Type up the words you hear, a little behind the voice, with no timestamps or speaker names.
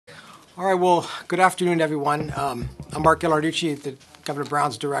All right, well, good afternoon, everyone. I'm Mark Ghilarducci, the Governor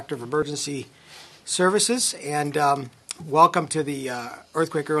Brown's Director of Emergency Services, and welcome to the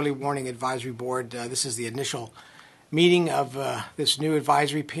Earthquake Early Warning Advisory Board. This is the initial meeting of this new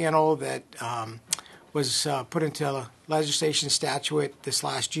advisory panel that was put into legislation statute this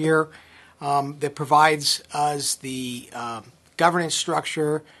last year that provides us the governance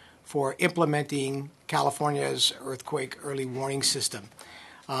structure for implementing California's earthquake early warning system.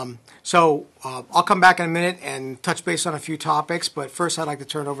 I'll come back in a minute and touch base on a few topics, but first I'd like to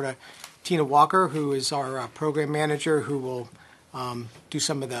turn it over to Tina Walker, who is our program manager, who will do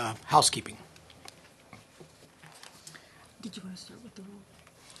some of the housekeeping. Did you want to start with the roll?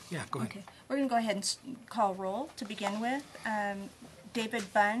 Yeah, go ahead. Okay. We're going to go ahead and call roll to begin with.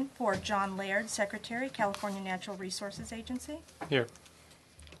 David Bunn for John Laird, Secretary, California Natural Resources Agency. Here.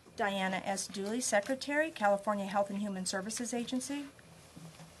 Diana S. Dooley, Secretary, California Health and Human Services Agency.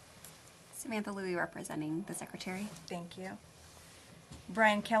 Samantha Louie representing the Secretary. Thank you.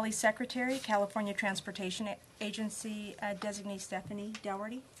 Brian Kelly, Secretary, California Transportation Agency, designee Stephanie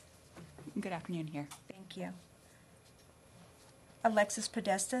Dougherty. Good afternoon here. Thank you. Alexis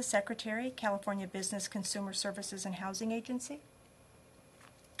Podesta, Secretary, California Business Consumer Services and Housing Agency.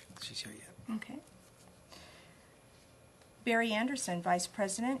 She's here yet. Okay. Barry Anderson, Vice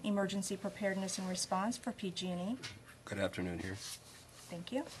President, Emergency Preparedness and Response for PG&E. Good afternoon here.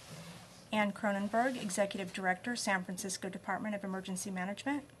 Thank you. Ann Cronenberg, Executive Director, San Francisco Department of Emergency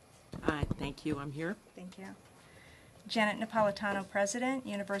Management. Thank you. I'm here. Thank you. Janet Napolitano, President,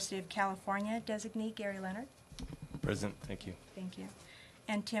 University of California, designee Gary Leonard. Present. Thank you. Thank you.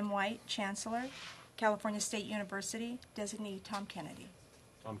 And Tim White, Chancellor, California State University, designee Tom Kennedy.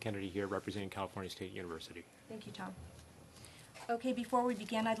 Tom Kennedy here representing California State University. Thank you, Tom. Okay, before we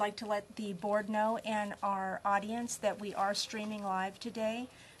begin, I'd like to let the board know and our audience that we are streaming live today.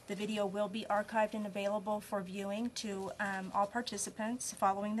 The video will be archived and available for viewing to all participants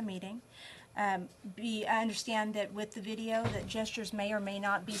following the meeting. I understand that with the video that gestures may or may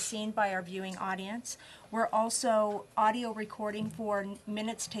not be seen by our viewing audience. We're also audio recording for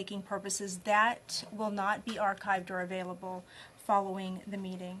minutes taking purposes. That will not be archived or available following the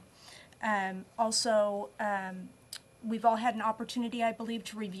meeting. We've all had an opportunity, I believe,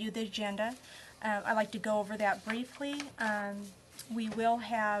 to review the agenda. I'd like to go over that briefly. We will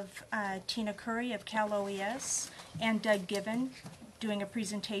have Tina Curry of Cal OES and Doug Gibbon doing a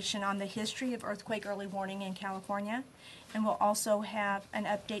presentation on the history of earthquake early warning in California. And we'll also have an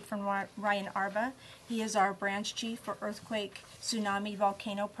update from Ryan Arba. He is our branch chief for Earthquake Tsunami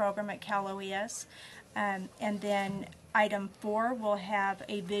Volcano Program at Cal OES. And then item 4 will have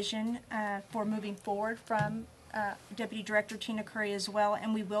a vision for moving forward from Deputy Director Tina Curry as well,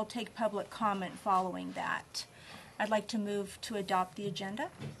 and we will take public comment following that. I'd like to move to adopt the agenda.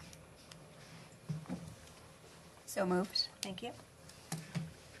 So moved. Thank you.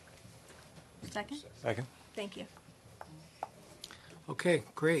 Second? Second. Thank you. Okay,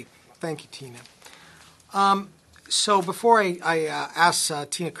 great. Thank you, Tina. So before I ask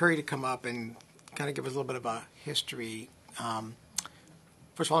Tina Curry to come up and kind of give us a little bit of a history,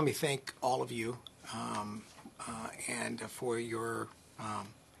 first of all, let me thank all of you and for your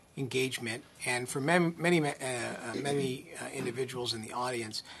engagement, and for many individuals in the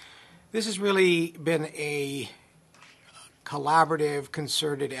audience. This has really been a collaborative,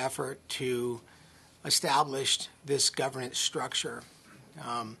 concerted effort to establish this governance structure.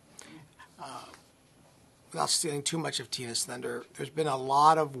 Without stealing too much of Tina's thunder, there's been a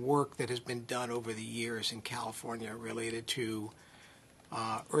lot of work that has been done over the years in California related to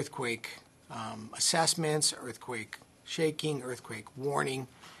earthquake assessments, earthquake shaking, earthquake warning.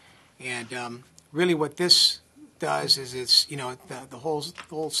 And really what this does is it's, the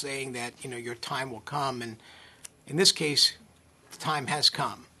whole saying that, your time will come. And in this case, the time has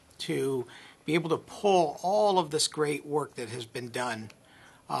come to be able to pull all of this great work that has been done,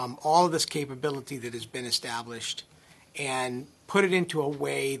 all of this capability that has been established, and put it into a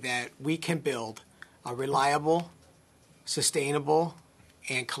way that we can build a reliable, sustainable,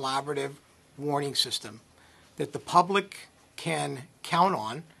 and collaborative warning system that the public can count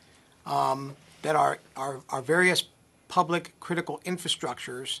on, that our various public critical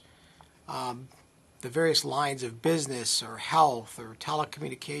infrastructures, the various lines of business or health or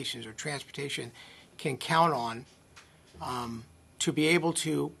telecommunications or transportation can count on to be able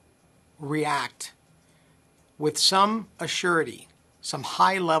to react with some assurity, some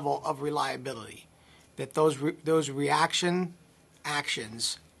high level of reliability, that those reaction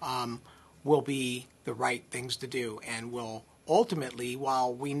actions will be the right things to do and will ultimately,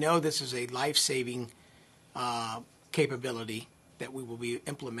 while we know this is a life-saving capability that we will be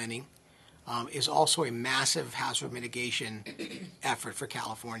implementing, is also a massive hazard mitigation effort for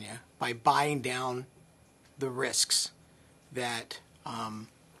California by buying down the risks that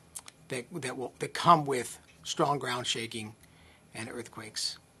that come with strong ground shaking and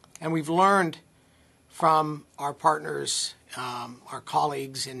earthquakes. And we've learned from our partners, our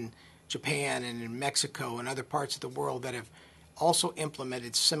colleagues in Japan and in Mexico and other parts of the world that have also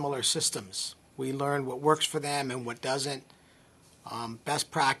implemented similar systems. We learn what works for them and what doesn't,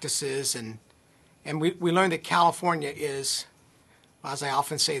 best practices, and we learned that California is, as I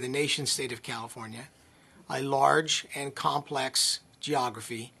often say, the nation state of California, a large and complex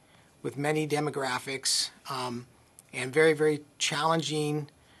geography with many demographics and very, very challenging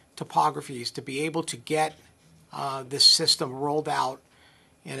topographies to be able to get this system rolled out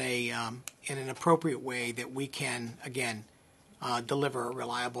in an appropriate way that we can, again, deliver a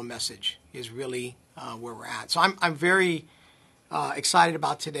reliable message is really where we're at. So I'm very excited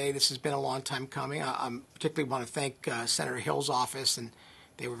about today. This has been a long time coming. I particularly want to thank Senator Hill's office, and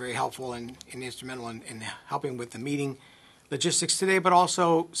they were very helpful and instrumental in helping with the meeting logistics today, but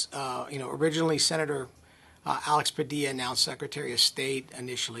also, originally Senator Alex Padilla, now Secretary of State,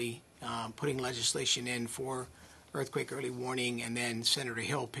 initially putting legislation in for earthquake early warning, and then Senator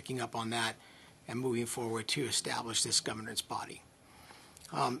Hill picking up on that and moving forward to establish this governance body.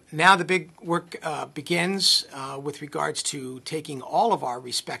 Now the big work begins with regards to taking all of our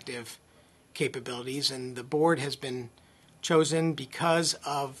respective capabilities, and the board has been chosen because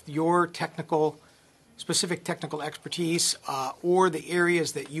of your specific technical expertise or the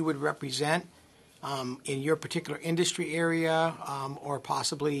areas that you would represent in your particular industry area, or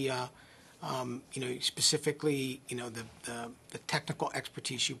possibly, specifically, the technical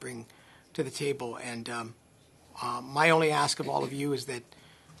expertise you bring to the table. And my only ask of all of you is that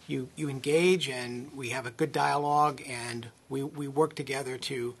you engage and we have a good dialogue, and we work together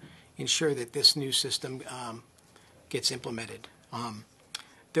to ensure that this new system gets implemented.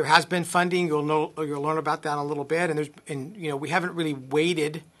 There has been funding. You'll learn about that in a little bit. And we haven't really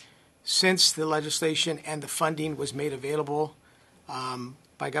waited since the legislation and the funding was made available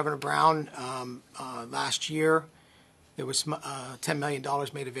by Governor Brown last year. There was $10 million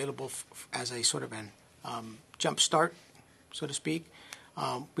made available as a sort of an jump start, so to speak.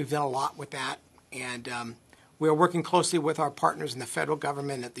 We've done a lot with that, and we are working closely with our partners in the federal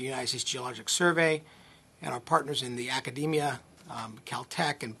government at the United States Geologic Survey and our partners in the academia,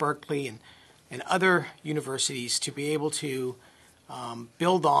 Caltech and Berkeley and other universities, to be able to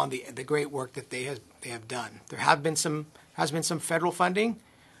build on the great work that they have done. There has been some federal funding,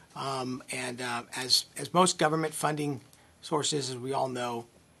 and as most government funding sources, as we all know,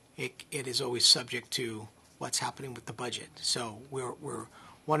 it is always subject to what's happening with the budget. So we're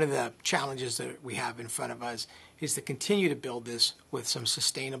one of the challenges that we have in front of us is to continue to build this with some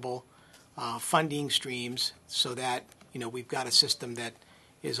sustainable funding streams, so that we've got a system that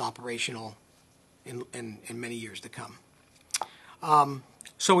is operational in many years to come.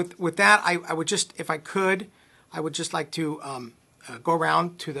 So with that, I would just, if I could, I would just like to go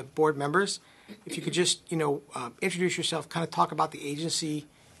around to the board members. If you could just, introduce yourself, kind of talk about the agency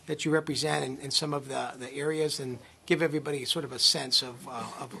that you represent and some of the areas, and give everybody sort of a sense of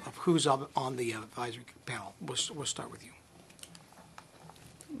who's on the advisory panel. We'll start with you.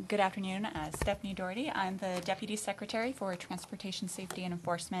 Good afternoon. Stephanie Doherty. I'm the Deputy Secretary for Transportation Safety and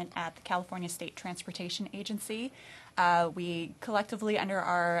Enforcement at the California State Transportation Agency. We collectively, under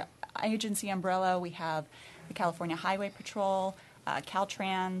our agency umbrella, we have the California Highway Patrol,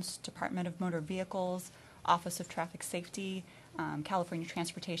 Caltrans, Department of Motor Vehicles, Office of Traffic Safety, California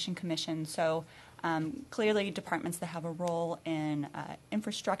Transportation Commission. So clearly departments that have a role in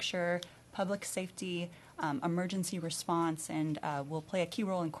infrastructure, public safety, emergency response, and will play a key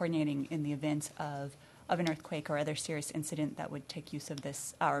role in coordinating in the event of an earthquake or other serious incident that would take use of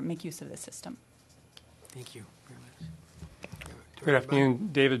this or make use of this system. Thank you very much. Good afternoon.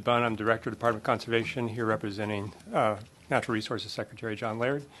 David Bunn. I'm Director of Department of Conservation, here representing Natural Resources Secretary John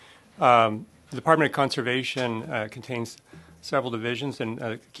Laird. The Department of Conservation contains several divisions,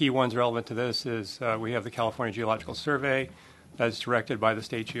 and key ones relevant to this is we have the California Geological Survey that's directed by the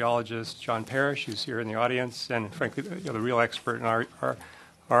state geologist John Parrish, who's here in the audience, and frankly the real expert in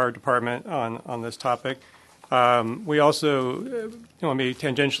our department on this topic. We also, maybe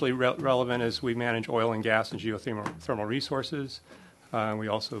tangentially relevant, is we manage oil and gas and geothermal resources. We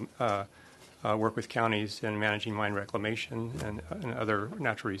also work with counties in managing mine reclamation and other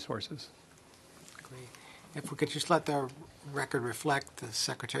natural resources. Great. If we could just let the record reflect, the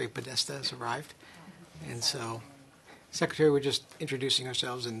Secretary Podesta has arrived. And so, Secretary, we're just introducing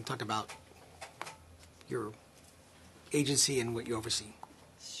ourselves and talk about your agency and what you oversee.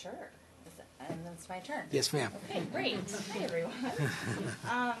 Sure. And it's my turn. Yes, ma'am. Okay, great. Hey, everyone.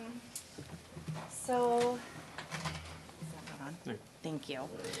 So, thank you.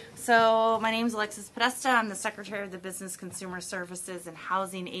 So, my name is Alexis Podesta. I'm the Secretary of the Business Consumer Services and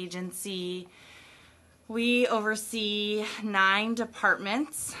Housing Agency. We oversee 9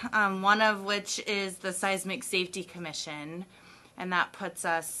 departments, one of which is the Seismic Safety Commission, and that puts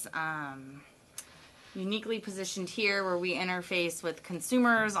us uniquely positioned here where we interface with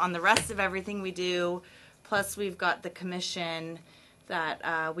consumers on the rest of everything we do. Plus, we've got the commission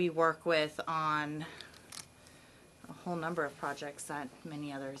that we work with on a whole number of projects that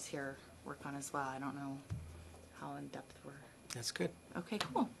many others here work on as well. I don't know how in depth we're. That's good. Okay,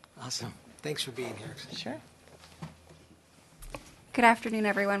 cool. Awesome. Thanks for being here. Sure. Good afternoon,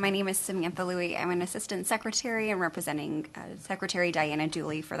 everyone. My name is Samantha Louie. I'm an assistant secretary and representing Secretary Diana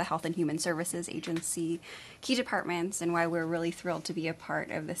Dooley for the Health and Human Services Agency. Key departments and why we're really thrilled to be a part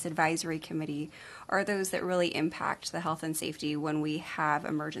of this advisory committee are those that really impact the health and safety when we have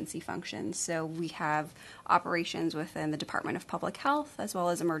emergency functions. So we have operations within the Department of Public Health as well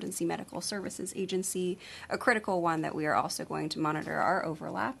as Emergency Medical Services Agency. A critical one that we are also going to monitor our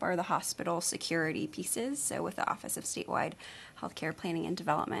overlap are the hospital security pieces, so with the Office of Statewide Healthcare Planning and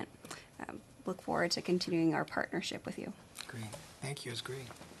Development. Look forward to continuing our partnership with you. Great. Thank you. It's great.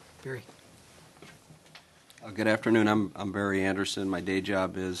 Barry. Good afternoon. I'm Barry Anderson. My day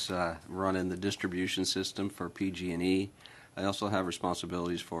job is running the distribution system for PG&E. I also have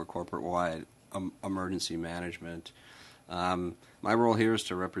responsibilities for corporate-wide emergency management. My role here is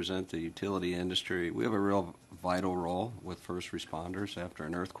to represent the utility industry. We have a real vital role with first responders after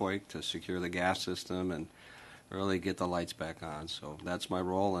an earthquake to secure the gas system and really get the lights back on. So that's my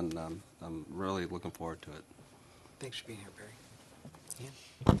role, and I'm really looking forward to it. Thanks for being here, Barry.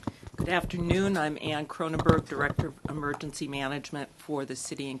 Ann? Good afternoon. I'm Ann Cronenberg, Director of Emergency Management for the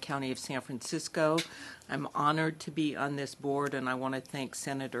City and County of San Francisco. I'm honored to be on this board, and I want to thank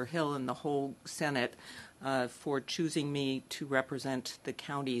Senator Hill and the whole Senate for choosing me to represent the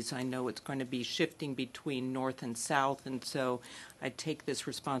counties. I know it's going to be shifting between north and south, and so I take this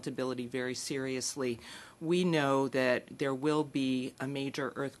responsibility very seriously. We know that there will be a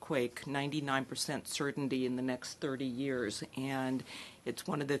major earthquake, 99% certainty in the next 30 years, and it's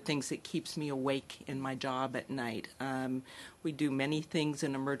one of the things that keeps me awake in my job at night. We do many things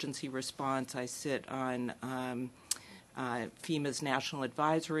in emergency response. I sit on FEMA's National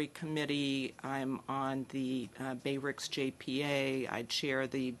Advisory Committee. I'm on the Bay-RICS JPA. I chair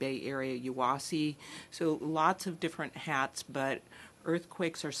the Bay Area UASI. So lots of different hats, but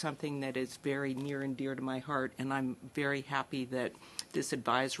earthquakes are something that is very near and dear to my heart, and I'm very happy that this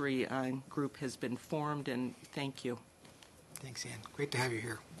advisory group has been formed, and thank you. Thanks, Ann. Great to have you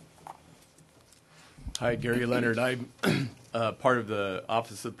here. Hi, Gary Leonard. I'm part of the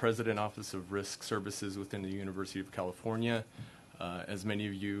Office of President, Office of Risk Services within the University of California. As many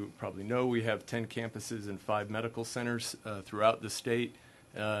of you probably know, we have 10 campuses and 5 medical centers throughout the state,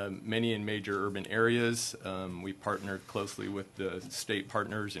 many in major urban areas. We partner closely with the state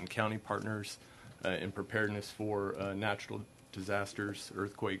partners and county partners in preparedness for natural disasters,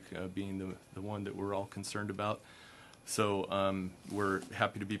 earthquake being the one that we're all concerned about. So we're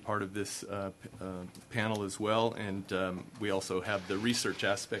happy to be part of this panel as well, and we also have the research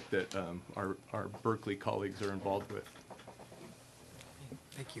aspect that our Berkeley colleagues are involved with.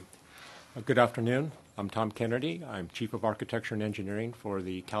 Thank you. Good afternoon. I'm Tom Kennedy. I'm Chief of Architecture and Engineering for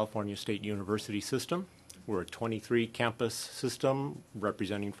the California State University system. We're a 23-campus system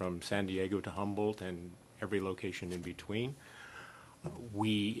representing from San Diego to Humboldt and every location in between.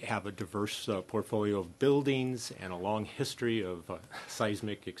 We have a diverse portfolio of buildings and a long history of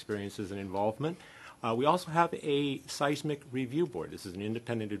seismic experiences and involvement. We also have a seismic review board. This is an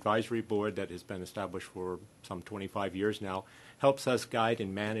independent advisory board that has been established for some 25 years now, helps us guide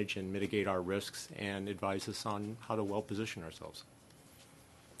and manage and mitigate our risks and advise us on how to well position ourselves.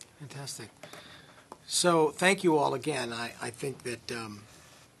 Fantastic. So thank you all again. I think that,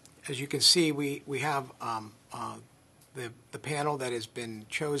 as you can see, we have the panel that has been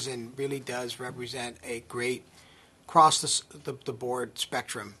chosen really does represent a great across the board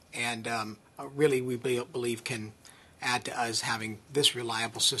spectrum, and really we believe can add to us having this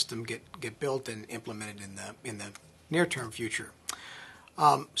reliable system get built and implemented in the near term future.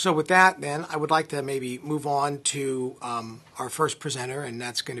 So with that, then I would like to maybe move on to our first presenter, and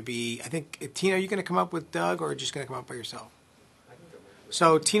that's going to be, I think, Tina, are you going to come up with Doug, or just going to come up by yourself?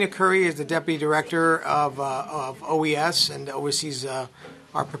 So Tina Curry is the Deputy Director of OES and oversees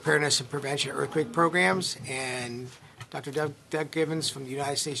our preparedness and prevention earthquake programs, and Dr. Doug Givens from the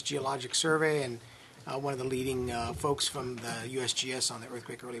United States Geologic Survey and one of the leading folks from the USGS on the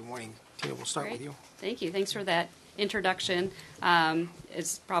earthquake early warning. Tina, we'll start Great. with you. Thank you. Thanks for that introduction.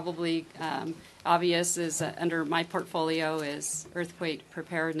 It's probably obvious is under my portfolio is earthquake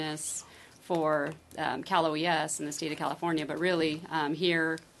preparedness for Cal OES in the state of California, but really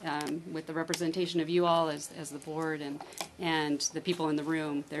here with the representation of you all as the board and the people in the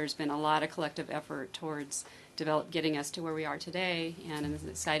room, there's been a lot of collective effort towards getting us to where we are today, and in this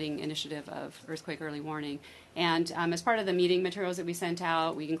exciting initiative of earthquake early warning. And as part of the meeting materials that we sent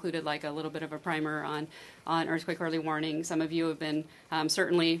out, we included like a little bit of a primer on earthquake early warning. Some of you have been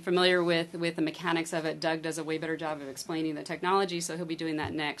certainly familiar with the mechanics of it. Doug does a way better job of explaining the technology, so he'll be doing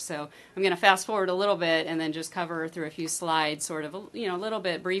that next. So I'm going to fast forward a little bit and then just cover through a few slides, sort of a little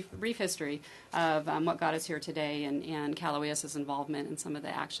bit brief history of what got us here today and Cal OES's involvement in some of the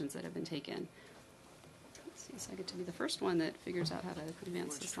actions that have been taken. So I get to be the first one that figures out how to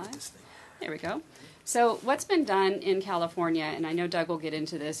advance the slide. There we go. So what's been done in California, and I know Doug will get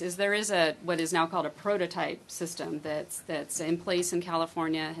into this, is there is what is now called a prototype system that's in place in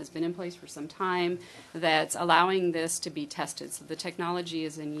California, has been in place for some time, that's allowing this to be tested. So the technology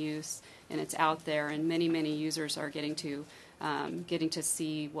is in use and it's out there, and many users are getting to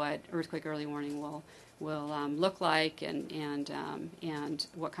see what earthquake early warning will look like and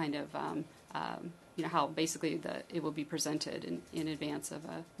what kind of how basically it will be presented in advance of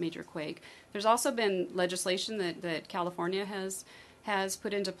a major quake. There's also been legislation that California has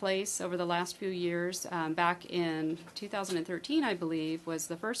put into place over the last few years. Back in 2013, I believe, was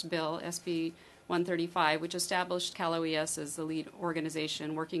the first bill, SB 135, which established Cal OES as the lead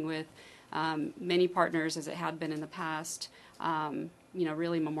organization, working with many partners as it had been in the past.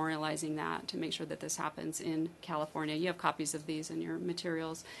 Really memorializing that to make sure that this happens in California. You have copies of these in your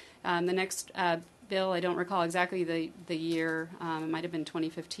materials. The next bill, I don't recall exactly the year, it might have been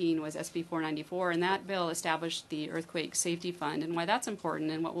 2015, was SB 494, and that bill established the Earthquake Safety Fund. And why that's important,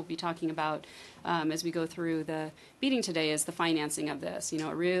 and what we'll be talking about as we go through the meeting today, is the financing of this.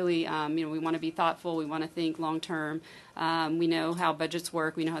 Really, we want to be thoughtful, we want to think long term. We know how budgets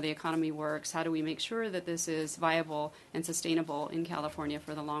work, we know how the economy works. How do we make sure that this is viable and sustainable in California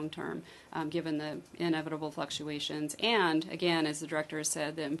for the long term, given the inevitable fluctuations? And again, as the director has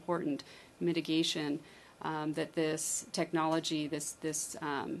said, the important mitigation that this technology, this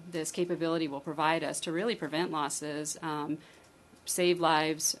capability will provide us to really prevent losses, save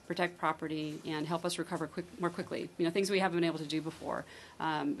lives, protect property, and help us recover more quickly. Things we haven't been able to do before,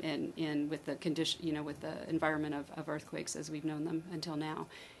 and with the condition, with the environment of earthquakes as we've known them until now.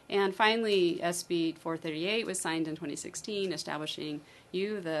 And finally, SB 438 was signed in 2016, establishing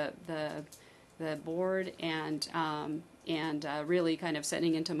the board and really kind of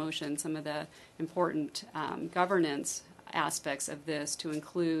setting into motion some of the important governance aspects of this, to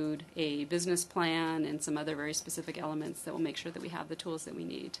include a business plan and some other very specific elements that will make sure that we have the tools that we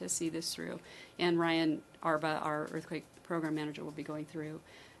need to see this through. And Ryan Arba, our earthquake program manager, will be going through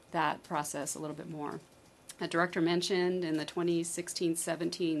that process a little bit more. The director mentioned in the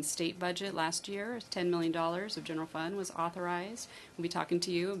 2016-17 state budget last year, $10 million of general fund was authorized. We'll be talking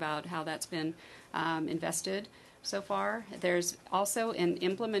to you about how that's been invested so far. There's also an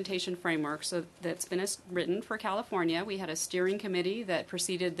implementation framework that's been written for California. We had a steering committee that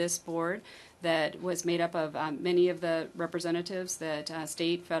preceded this board that was made up of many of the representatives that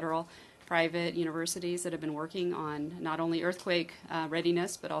state, federal, private universities that have been working on not only earthquake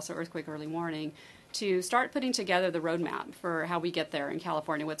readiness but also earthquake early warning, to start putting together the roadmap for how we get there in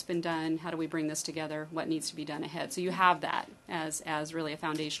California, what's been done, how do we bring this together, what needs to be done ahead. So you have that as really a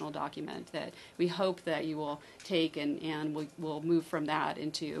foundational document that we hope that you will take, and we'll move from that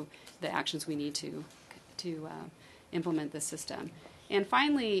into the actions we need to implement this system. And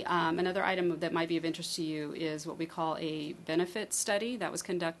finally, another item that might be of interest to you is what we call a benefit study that was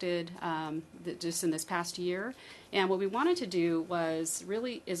conducted just in this past year. And what we wanted to do was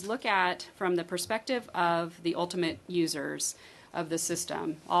look at, from the perspective of the ultimate users of the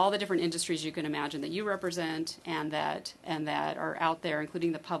system, all the different industries you can imagine that you represent and that are out there,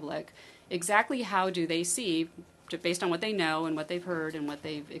 including the public, exactly how do they see, based on what they know and what they've heard and what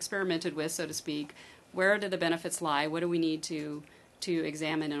they've experimented with, so to speak, where do the benefits lie, what do we need to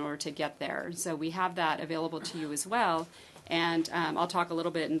examine in order to get there. So we have that available to you as well, and I'll talk a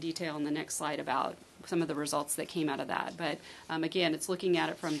little bit in detail in the next slide about some of the results that came out of that. But again, it's looking at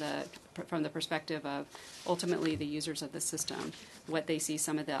it from the perspective of ultimately the users of the system, what they see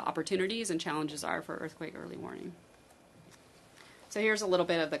some of the opportunities and challenges are for earthquake early warning. So here's a little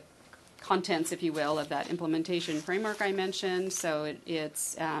bit of the contents, if you will, of that implementation framework I mentioned. So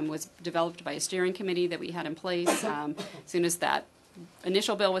it was developed by a steering committee that we had in place. As soon as that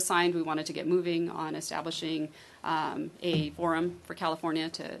initial bill was signed, we wanted to get moving on establishing a forum for California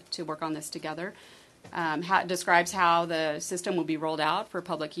to work on this together. It describes how the system will be rolled out for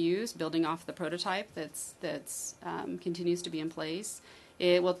public use, building off the prototype that's continues to be in place.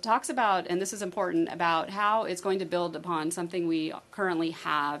 It talks about, and this is important, about how it's going to build upon something we currently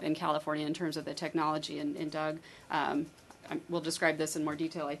have in California in terms of the technology. And Doug will describe this in more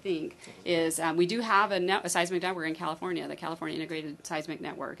detail, I think, is we do have a seismic network in California, the California Integrated Seismic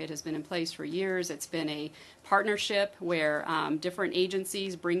Network. It has been in place for years. It's been a partnership where different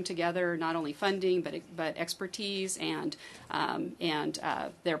agencies bring together not only funding but expertise and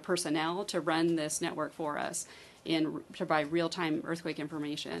their personnel to run this network for us to provide real-time earthquake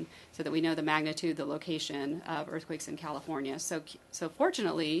information so that we know the magnitude, the location of earthquakes in California. So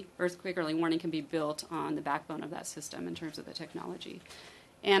fortunately, earthquake early warning can be built on the backbone of that system in terms of the technology.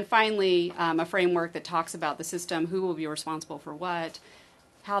 And finally, a framework that talks about the system, who will be responsible for what,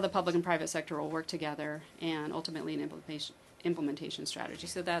 how the public and private sector will work together, and ultimately an implementation strategy.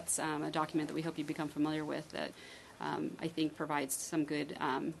 So that's a document that we hope you become familiar with that I think provides some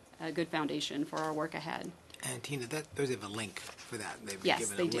a good foundation for our work ahead. And Tina, they have a link for that. They've Yes,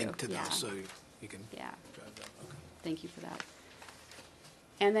 given they a do. link to Yeah. those, so you can Yeah. drive that. Okay. Thank you for that.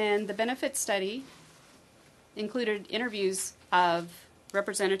 And then the benefit study included interviews of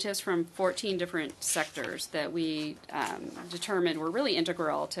representatives from 14 different sectors that we determined were really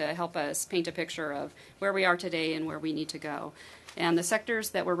integral to help us paint a picture of where we are today and where we need to go. And the sectors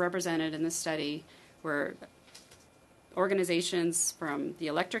that were represented in this study were organizations from the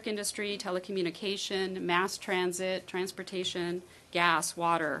electric industry, telecommunication, mass transit, transportation, gas,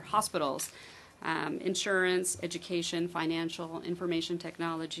 water, hospitals, insurance, education, financial, information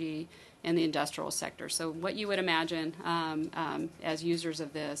technology, and the industrial sector. So what you would imagine as users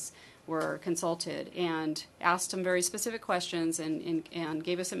of this were consulted and asked some very specific questions and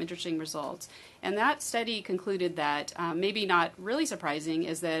gave us some interesting results. And that study concluded that, maybe not really surprising,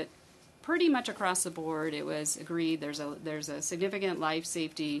 is that pretty much across the board it was agreed there's a significant life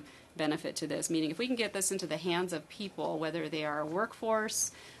safety benefit to this, meaning if we can get this into the hands of people, whether they are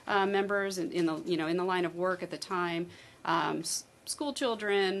workforce members in the line of work at the time, school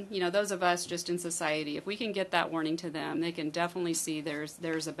children, those of us just in society, if we can get that warning to them, they can definitely see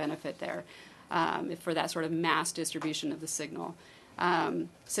there's a benefit there for that sort of mass distribution of the signal.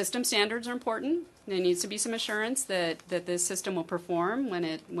 System standards are important. There needs to be some assurance that this system will perform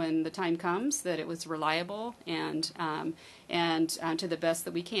when the time comes, that it was reliable and to the best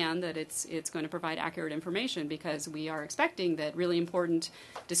that we can, that it's going to provide accurate information, because we are expecting that really important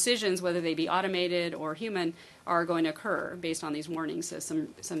decisions, whether they be automated or human, are going to occur based on these warnings. So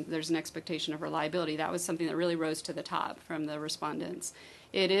there's an expectation of reliability. That was something that really rose to the top from the respondents.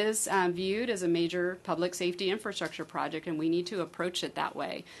 It is viewed as a major public safety infrastructure project, and we need to approach it that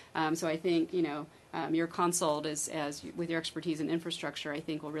way. So I think, your consult with your expertise in infrastructure, I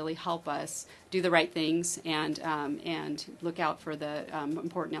think will really help us do the right things and look out for the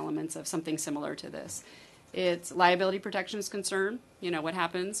important elements of something similar to this. It's liability protection is concerned. What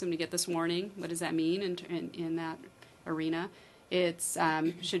happens when we get this warning? What does that mean in that arena? It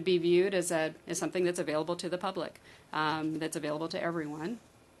should be viewed as something that's available to the public, that's available to everyone,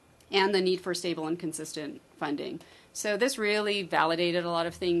 and the need for stable and consistent funding. So this really validated a lot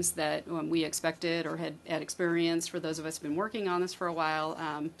of things that we expected or had experienced for those of us who've been working on this for a while,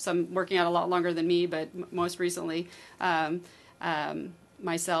 some working out a lot longer than me, but most recently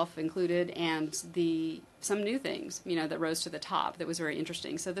myself included, and some new things, that rose to the top that was very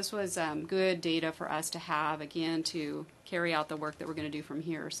interesting. So this was good data for us to have, again, to carry out the work that we're going to do from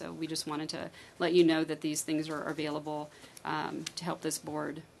here. So we just wanted to let you know that these things are available to help this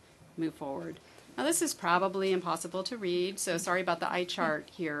board move forward. Now this is probably impossible to read, so sorry about the eye chart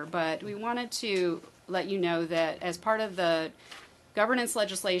here, but we wanted to let you know that as part of the governance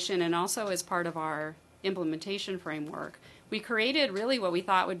legislation and also as part of our implementation framework, we created really what we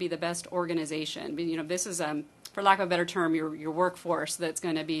thought would be the best organization. This is, for lack of a better term, your workforce that's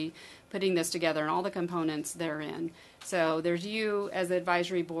going to be putting this together and all the components therein. So there's you as the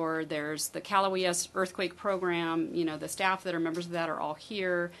advisory board, there's the CalOES earthquake program, the staff that are members of that are all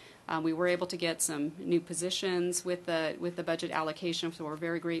here. We were able to get some new positions with the budget allocation, so we're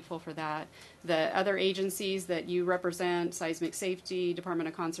very grateful for that. The other agencies that you represent, Seismic Safety, Department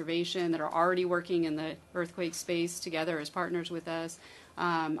of Conservation, that are already working in the earthquake space together as partners with us.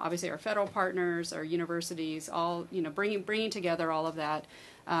 Obviously, our federal partners, our universities, all bringing together all of that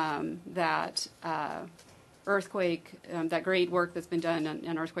earthquake, that great work that's been done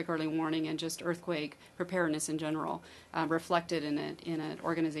on earthquake early warning and just earthquake preparedness in general, reflected in an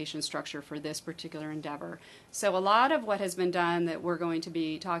organization structure for this particular endeavor. So a lot of what has been done that we're going to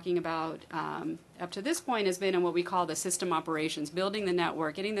be talking about up to this point has been in what we call the system operations, building the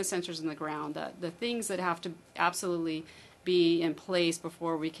network, getting the sensors in the ground, the things that have to absolutely be in place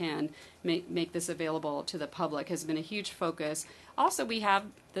before we can make this available to the public has been a huge focus. Also, we have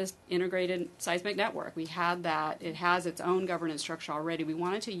this integrated seismic network. We had that. It has its own governance structure already. We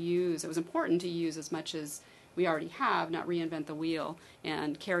wanted to use, it was important to use as much as we already have, not reinvent the wheel,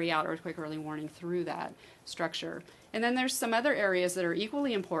 and carry out earthquake early warning through that structure. And then there's some other areas that are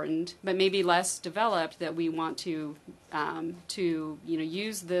equally important, but maybe less developed, that we want to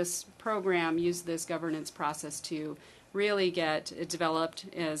use this program, use this governance process to really get it developed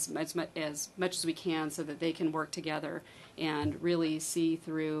as much as we can, so that they can work together and really see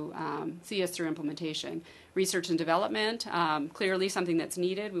us through implementation. Research and development, clearly something that's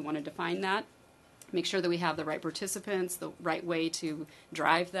needed. We want to define that, make sure that we have the right participants, the right way to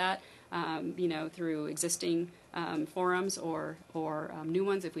drive that, through existing forums or new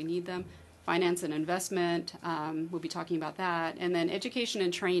ones if we need them. Finance and investment, we'll be talking about that. And then education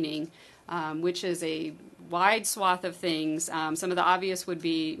and training, which is a wide swath of things. Some of the obvious would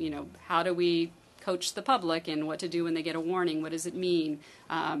be, how do we coach the public and what to do when they get a warning? What does it mean?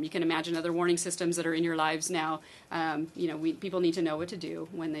 You can imagine other warning systems that are in your lives now. People need to know what to do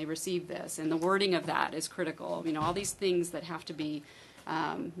when they receive this, and the wording of that is critical. All these things that have to be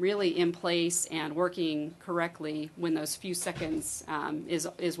really in place and working correctly when those few seconds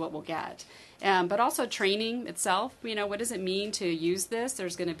is what we'll get. But also training itself. What does it mean to use this?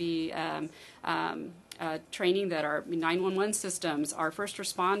 There's going to be training that our 911 systems, our first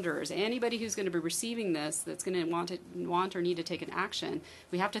responders, anybody who's going to be receiving this that's going to want or need to take an action.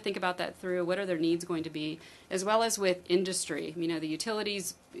 We have to think about that through. What are their needs going to be? As well as with industry. The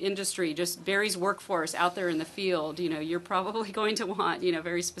utilities industry, just Barry's workforce out there in the field, you're probably going to want,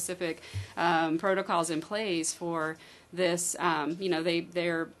 very specific protocols in place for this.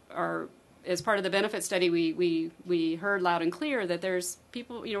 There are, as part of the benefit study, we heard loud and clear that there's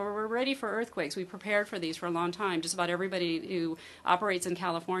people, we're ready for earthquakes. We prepared for these for a long time. Just about everybody who operates in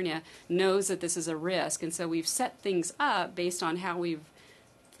California knows that this is a risk. And so we've set things up based on how we've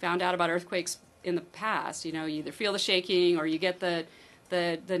found out about earthquakes in the past. You either feel the shaking or you get the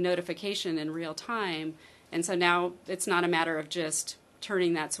notification in real time. And so now it's not a matter of just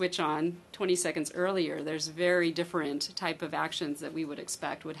turning that switch on 20 seconds earlier. There's very different type of actions that we would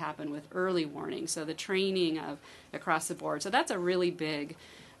expect would happen with early warning. So the training of across the board. So that's a really big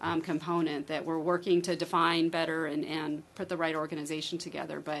component that we're working to define better and put the right organization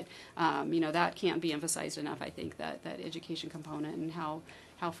together. But that can't be emphasized enough. I think that education component and how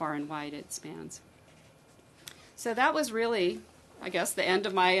far and wide it spans. So that was really, I guess, the end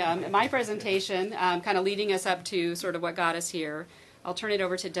of my presentation, kind of leading us up to sort of what got us here. I'll turn it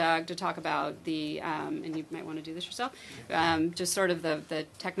over to Doug to talk about and you might want to do this yourself, just sort of the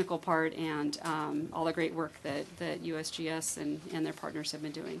technical part and all the great work that USGS and their partners have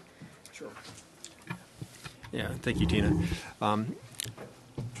been doing. Sure. Yeah, thank you, Tina.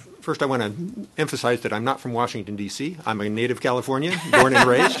 First, I want to emphasize that I'm not from Washington, D.C. I'm a native Californian, born and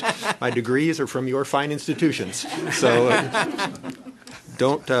raised. My degrees are from your fine institutions. So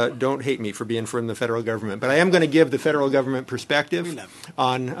don't hate me for being from the federal government. But I am going to give the federal government perspective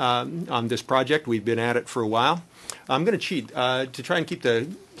on this project. We've been at it for a while. I'm going to cheat. To try and keep the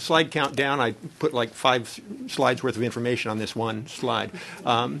slide count down, I put like 5 slides worth of information on this one slide.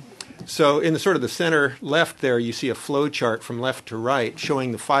 So in the sort of the center left there, you see a flow chart from left to right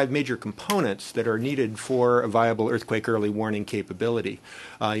showing the 5 major components that are needed for a viable earthquake early warning capability.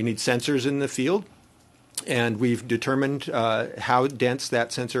 You need sensors in the field. And we've determined how dense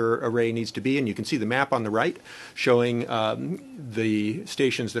that sensor array needs to be. And you can see the map on the right showing the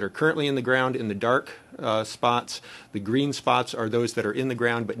stations that are currently in the ground in the dark spots. The green spots are those that are in the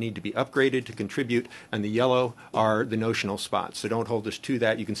ground but need to be upgraded to contribute. And the yellow are the notional spots. So don't hold us to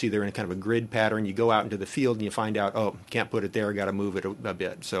that. You can see they're in a kind of a grid pattern. You go out into the field and you find out, oh, can't put it there, got to move it a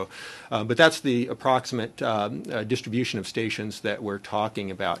bit. So, but that's the approximate distribution of stations that we're talking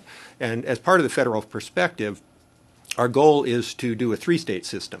about. And as part of the federal perspective, our goal is to do a 3-state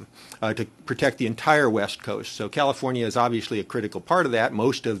system to protect the entire West Coast. So California is obviously a critical part of that.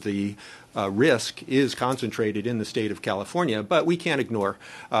 Most of the risk is concentrated in the state of California, but we can't ignore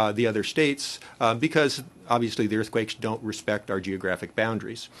the other states because obviously the earthquakes don't respect our geographic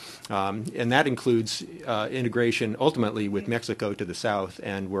boundaries. And that includes integration ultimately with Mexico to the south,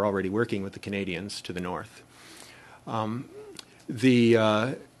 and we're already working with the Canadians to the north.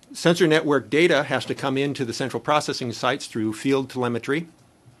 Sensor network data has to come into the central processing sites through field telemetry.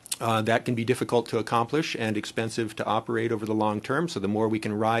 That can be difficult to accomplish and expensive to operate over the long term. So the more we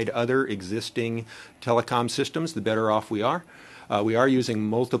can ride other existing telecom systems, the better off we are. We are using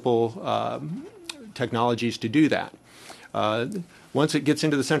multiple technologies to do that. Once it gets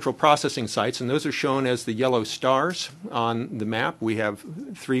into the central processing sites, and those are shown as the yellow stars on the map, we have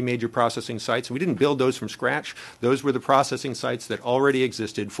 3 major processing sites. We didn't build those from scratch. Those were the processing sites that already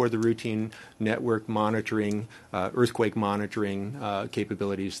existed for the routine network monitoring, earthquake monitoring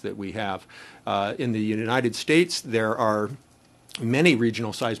capabilities that we have. In the United States, there are many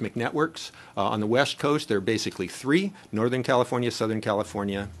regional seismic networks. On the West Coast, there are basically 3, Northern California, Southern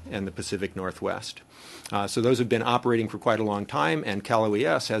California, and the Pacific Northwest. So those have been operating for quite a long time, and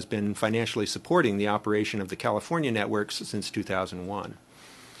CalOES has been financially supporting the operation of the California networks since 2001.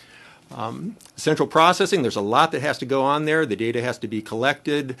 Central processing, there's a lot that has to go on there. The data has to be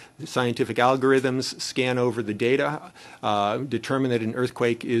collected. Scientific algorithms scan over the data, determine that an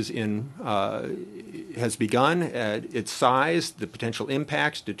earthquake has begun, its size, the potential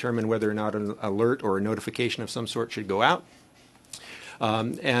impacts, determine whether or not an alert or a notification of some sort should go out.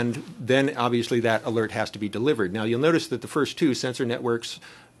 And then, obviously, that alert has to be delivered. Now, you'll notice that the first 2, sensor networks,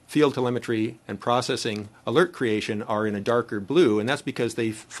 field telemetry, and processing alert creation, are in a darker blue, and that's because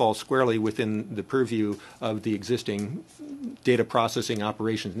they fall squarely within the purview of the existing data processing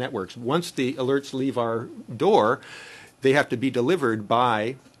operations networks. Once the alerts leave our door, they have to be delivered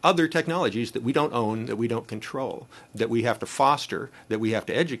by other technologies that we don't own, that we don't control, that we have to foster, that we have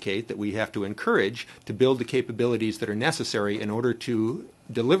to educate, that we have to encourage to build the capabilities that are necessary in order to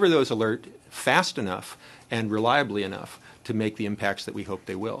deliver those alerts fast enough and reliably enough to make the impacts that we hope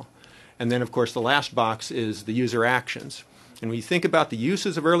they will. And then, of course, the last box is the user actions. And when you think about the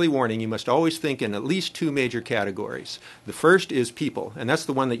uses of early warning, you must always think in at least 2 major categories. The first is people, and that's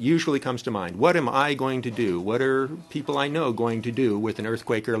the one that usually comes to mind. What am I going to do? What are people I know going to do with an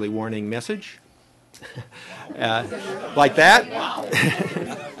earthquake early warning message? Like that?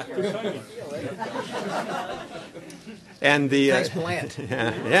 And the Nice blend.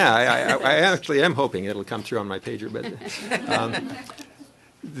 I actually am hoping it'll come through on my pager. But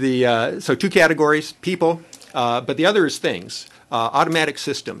so 2 categories: people. But the other is things, automatic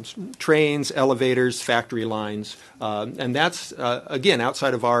systems, trains, elevators, factory lines, and that's, again,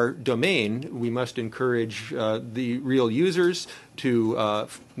 outside of our domain. We must encourage the real users to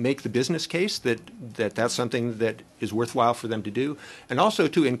make the business case that's something that is worthwhile for them to do, and also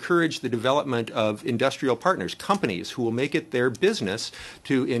to encourage the development of industrial partners, companies who will make it their business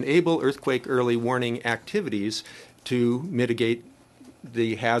to enable earthquake early warning activities to mitigate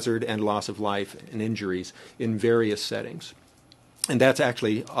the hazard and loss of life and injuries in various settings. And that's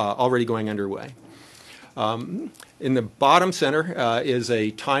actually already going underway. In the bottom center is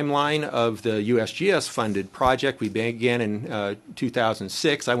a timeline of the USGS-funded project. We began in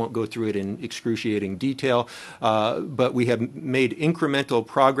 2006. I won't go through it in excruciating detail, but we have made incremental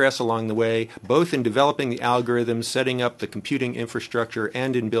progress along the way, both in developing the algorithms, setting up the computing infrastructure,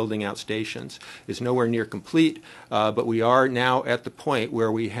 and in building out stations. It's nowhere near complete, but we are now at the point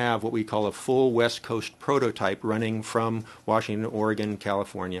where we have what we call a full West Coast prototype running from Washington, Oregon,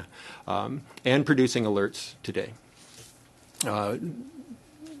 California, and producing alerts today.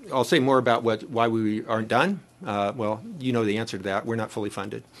 I'll say more about why we aren't done. Well, you know the answer to that. We're not fully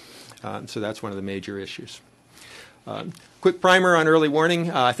funded. So that's one of the major issues. Quick primer on early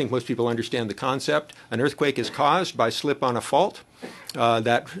warning. I think most people understand the concept. An earthquake is caused by slip on a fault.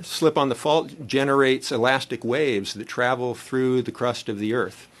 That slip on the fault generates elastic waves that travel through the crust of the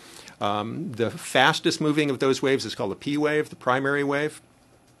earth. The fastest moving of those waves is called a P wave, the primary wave.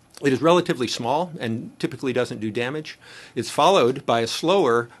 It is relatively small and typically doesn't do damage. It's followed by a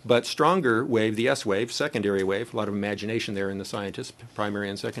slower but stronger wave, the S wave, secondary wave. A lot of imagination there in the scientists, primary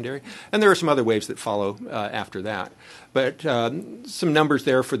and secondary. And there are some other waves that follow after that. But some numbers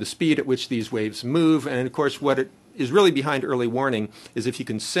there for the speed at which these waves move. And, of course, what it is really behind early warning is if you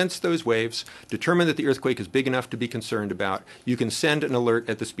can sense those waves, determine that the earthquake is big enough to be concerned about, you can send an alert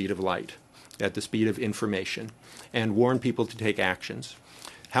at the speed of light, at the speed of information, and warn people to take actions.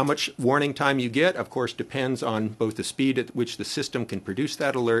 How much warning time you get, of course, depends on both the speed at which the system can produce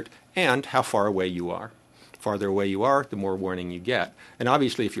that alert and how far away you are. The farther away you are, the more warning you get. And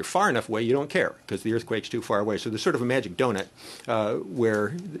obviously, if you're far enough away, you don't care because the earthquake's too far away. So there's sort of a magic donut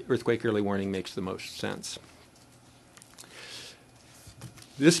where earthquake early warning makes the most sense.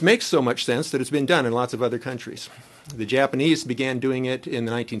 This makes so much sense that it's been done in lots of other countries. The Japanese began doing it in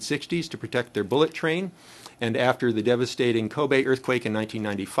the 1960s to protect their bullet train, and after the devastating Kobe earthquake in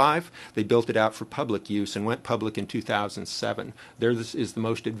 1995, they built it out for public use and went public in 2007. Theirs is the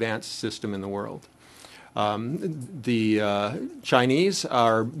most advanced system in the world. The Chinese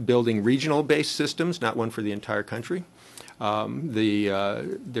are building regional-based systems, not one for the entire country.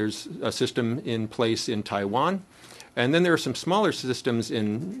 There's a system in place in Taiwan. And then there are some smaller systems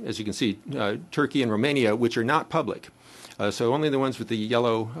in, as you can see, Turkey and Romania, which are not public. So only the ones with the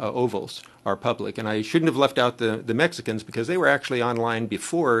yellow ovals are public. And I shouldn't have left out the Mexicans because they were actually online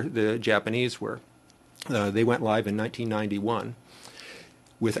before the Japanese were. They went live in 1991.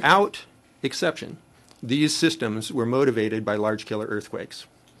 Without exception, these systems were motivated by large killer earthquakes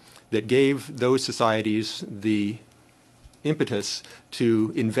that gave those societies the impetus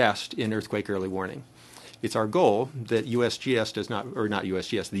to invest in earthquake early warning. It's our goal that USGS does not, or not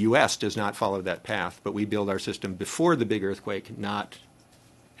USGS, the U.S. does not follow that path, but we build our system before the big earthquake, not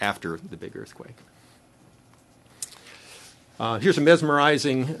after the big earthquake. Here's a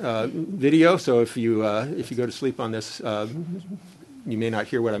mesmerizing video, so if you go to sleep on this, you may not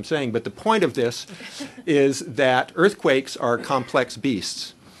hear what I'm saying, but the point of this is that earthquakes are complex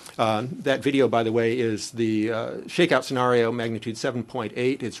beasts. That video, by the way, is the shakeout scenario, magnitude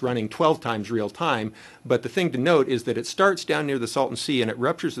 7.8. It's running 12 times real time. But the thing to note is that it starts down near the Salton Sea and it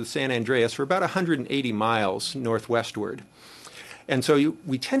ruptures the San Andreas for about 180 miles northwestward. And so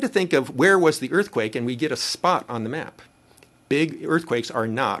we tend to think of where was the earthquake, and we get a spot on the map. Big earthquakes are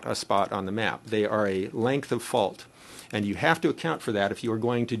not a spot on the map. They are a length of fault. And you have to account for that if you are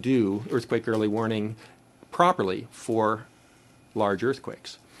going to do earthquake early warning properly for large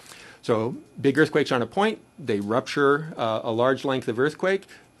earthquakes. So big earthquakes on a point, they rupture a large length of earthquake.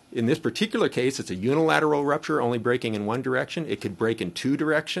 In this particular case, it's a unilateral rupture, only breaking in one direction. It could break in two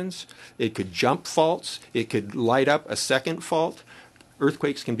directions. It could jump faults. It could light up a second fault.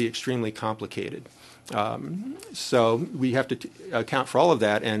 Earthquakes can be extremely complicated. So we have to account for all of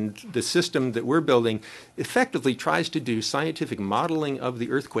that, and the system that we're building effectively tries to do scientific modeling of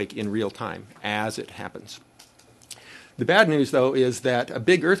the earthquake in real time as it happens. The bad news, though, is that a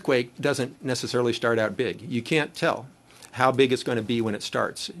big earthquake doesn't necessarily start out big. You can't tell how big it's going to be when it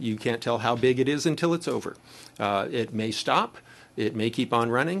starts. You can't tell how big it is until it's over. It may stop, it may keep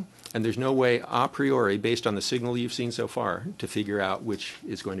on running, and there's no way a priori, based on the signal you've seen so far, to figure out which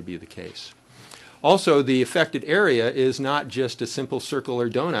is going to be the case. Also, the affected area is not just a simple circle or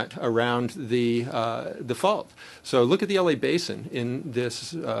donut around the fault. So look at the LA Basin in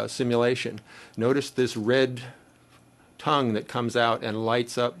this simulation. Notice this red tongue that comes out and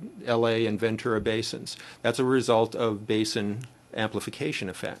lights up LA and Ventura basins. That's a result of basin amplification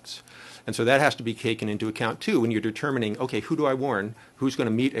effects. And so that has to be taken into account too when you're determining, okay, who do I warn? Who's going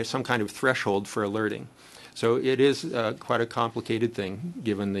to meet some kind of threshold for alerting? So it is quite a complicated thing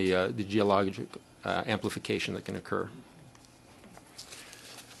given the geologic amplification that can occur.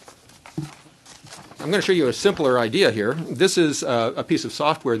 I'm going to show you a simpler idea here. This is a piece of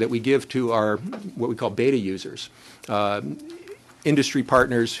software that we give to our what we call beta users, industry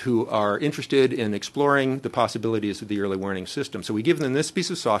partners who are interested in exploring the possibilities of the early warning system. So we give them this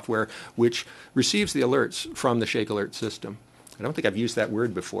piece of software which receives the alerts from the Shake Alert system. I don't think I've used that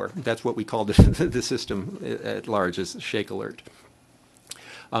word before. That's what we call the system at large, is Shake Alert.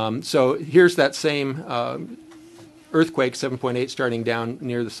 So here's that same earthquake, 7.8, starting down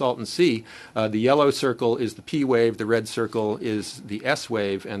near the Salton Sea. The yellow circle is the P wave, the red circle is the S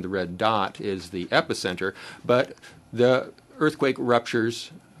wave, and the red dot is the epicenter. But the earthquake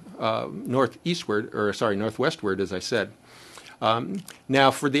ruptures northwestward, as I said.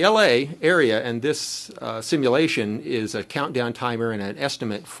 Now, for the LA area, and this simulation is a countdown timer and an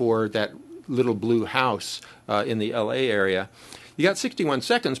estimate for that little blue house in the LA area, you got 61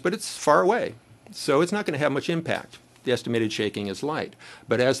 seconds, but it's far away. So it's not going to have much impact. The estimated shaking is light.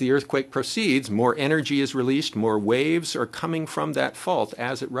 But as the earthquake proceeds, more energy is released, more waves are coming from that fault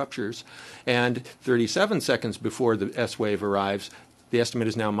as it ruptures. And 37 seconds before the S wave arrives, the estimate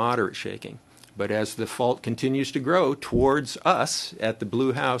is now moderate shaking. But as the fault continues to grow towards us at the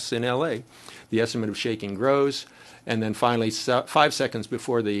blue house in LA, the estimate of shaking grows. And then finally, 5 seconds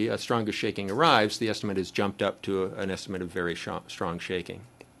before the strongest shaking arrives, the estimate is jumped up to an estimate of very strong shaking.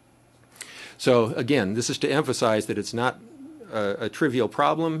 So again, this is to emphasize that it's not a trivial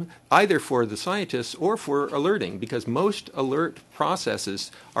problem either for the scientists or for alerting, because most alert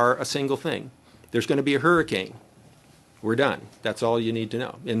processes are a single thing. There's going to be a hurricane. We're done. That's all you need to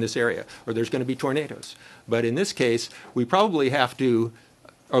know in this area. Or there's going to be tornadoes. But in this case, we probably have to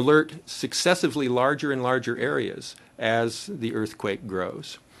alert successively larger and larger areas as the earthquake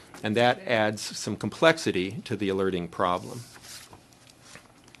grows. and that adds some complexity to the alerting problem.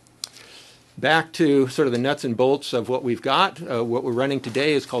 Back to sort of the nuts and bolts of what we've got. What we're running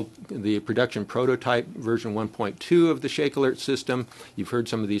today is called the production prototype version 1.2 of the Shake Alert system. You've heard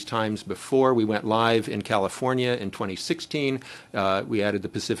some of these times before. We went live in California in 2016. We added the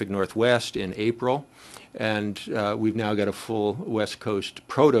Pacific Northwest in April. And we've now got a full West Coast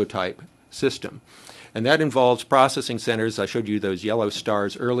prototype system. And that involves processing centers. I showed you those yellow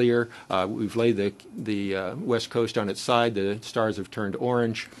stars earlier. We've laid the West Coast on its side. The stars have turned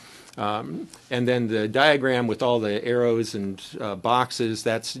orange. And then the diagram with all the arrows and boxes,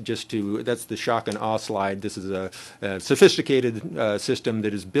 that's the shock and awe slide. This is a sophisticated system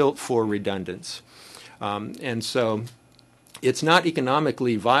that is built for redundance. And so it's not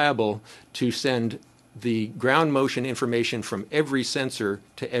economically viable to send the ground motion information from every sensor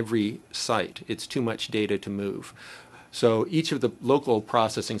to every site. It's too much data to move. So each of the local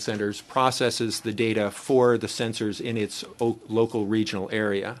processing centers processes the data for the sensors in its local regional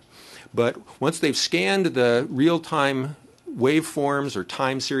area. But once they've scanned the real-time waveforms or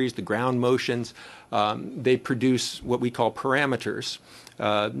time series, the ground motions, they produce what we call parameters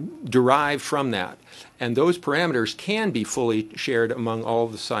derived from that. And those parameters can be fully shared among all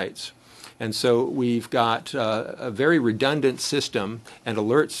the sites. And so we've got a very redundant system, and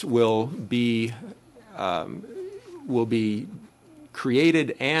alerts will be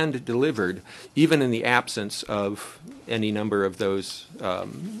created and delivered even in the absence of any number of those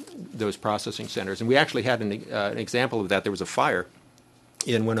processing centers. And we actually had an example of that. There was a fire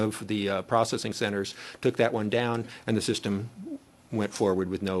in one of the processing centers, took that one down, and the system went forward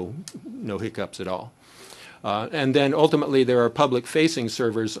with no hiccups at all. And then ultimately there are public-facing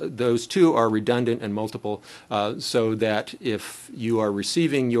servers. Those too are redundant and multiple, so that if you are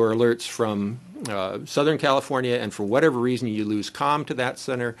receiving your alerts from Southern California and for whatever reason you lose comm to that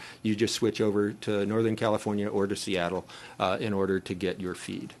center, you just switch over to Northern California or to Seattle in order to get your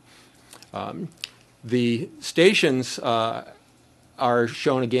feed. The stations are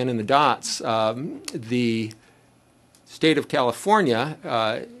shown again in the dots. The state of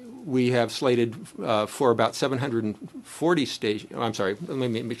California, we have slated for about 740 stations. I'm sorry,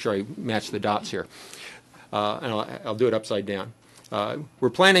 let me make sure I match the dots here. And I'll do it upside down. We're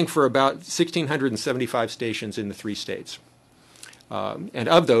planning for about 1,675 stations in the 3 states. And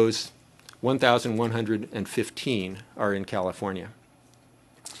of those, 1,115 are in California.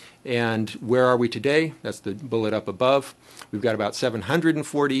 And where are we today? That's the bullet up above. We've got about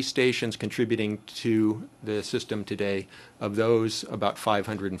 740 stations contributing to the system today. Of those, about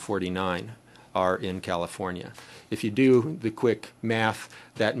 549 are in California. If you do the quick math,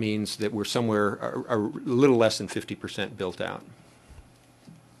 that means that we're somewhere a little less than 50% built out.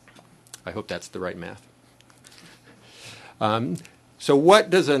 I hope that's the right math. So what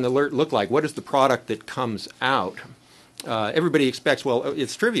does an alert look like? What is the product that comes out? Everybody expects, well,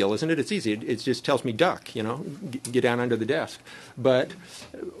 it's trivial, isn't it? It's easy. It just tells me duck, get down under the desk. But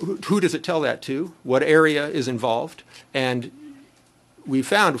who does it tell that to? What area is involved? And we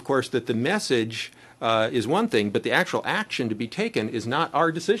found, of course, that the message is one thing, but the actual action to be taken is not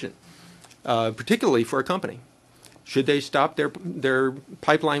our decision, particularly for a company. Should they stop their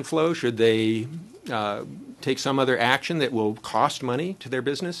pipeline flow? Should they take some other action that will cost money to their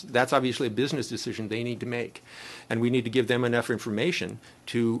business? That's obviously a business decision they need to make. And we need to give them enough information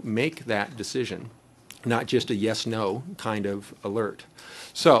to make that decision, not just a yes-no kind of alert.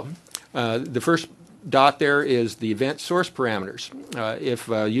 So the first dot there is the event source parameters. If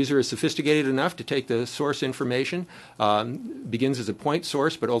a user is sophisticated enough to take the source information, begins as a point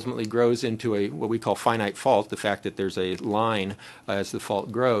source but ultimately grows into what we call finite fault, the fact that there's a line as the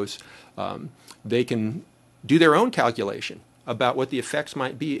fault grows, they can do their own calculation about what the effects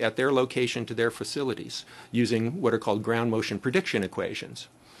might be at their location to their facilities using what are called ground motion prediction equations.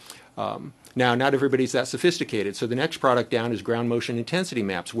 Now, not everybody's that sophisticated, so the next product down is ground motion intensity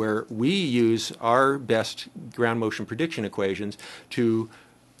maps, where we use our best ground motion prediction equations to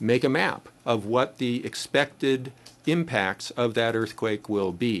make a map of what the expected impacts of that earthquake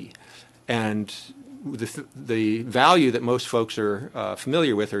will be. And the value that most folks are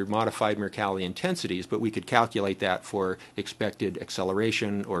familiar with are modified Mercalli intensities, but we could calculate that for expected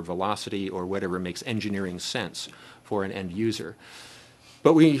acceleration or velocity or whatever makes engineering sense for an end user.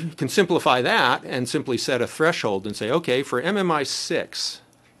 But we can simplify that and simply set a threshold and say, okay, for MMI 6,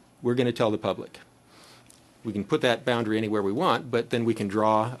 we're going to tell the public. We can put that boundary anywhere we want, but then we can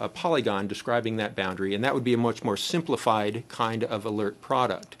draw a polygon describing that boundary, and that would be a much more simplified kind of alert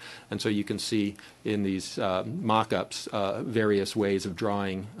product. And so you can see in these mock-ups various ways of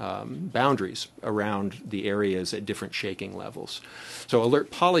drawing boundaries around the areas at different shaking levels. So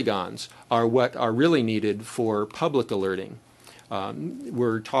alert polygons are what are really needed for public alerting.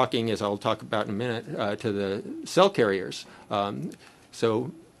 We're talking, as I'll talk about in a minute, to the cell carriers.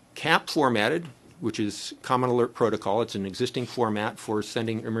 So CAP formatted, which is Common Alert Protocol. It's an existing format for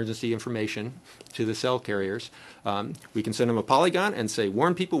sending emergency information to the cell carriers. We can send them a polygon and say,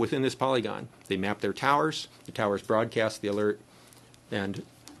 warn people within this polygon. They map their towers. The towers broadcast the alert, and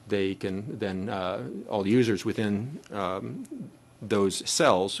they can then, all users within those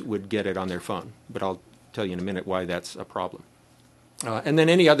cells would get it on their phone. But I'll tell you in a minute why that's a problem. And then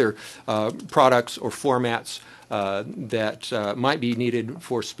any other products or formats that might be needed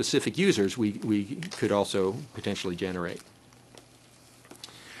for specific users, we could also potentially generate.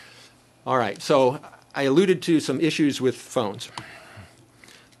 All right, so I alluded to some issues with phones.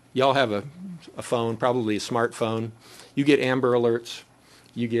 Y'all have a phone, probably a smartphone. You get Amber alerts,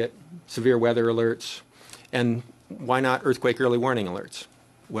 you get severe weather alerts, and why not earthquake early warning alerts?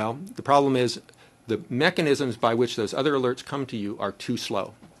 Well, the problem is the mechanisms by which those other alerts come to you are too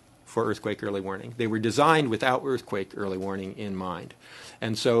slow for earthquake early warning. They were designed without earthquake early warning in mind.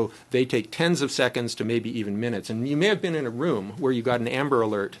 And so they take tens of seconds to maybe even minutes. And you may have been in a room where you got an Amber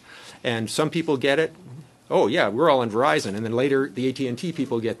alert, and some people get it. Oh, yeah, we're all on Verizon. And then later, the AT&T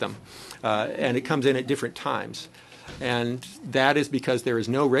people get them. And it comes in at different times. And that is because there is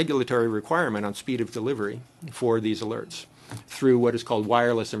no regulatory requirement on speed of delivery for these alerts through what is called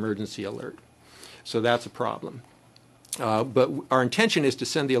wireless emergency alert. So that's a problem. But our intention is to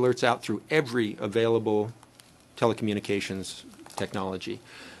send the alerts out through every available telecommunications technology.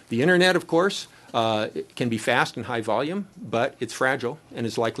 The internet, of course, it can be fast and high volume, but it's fragile and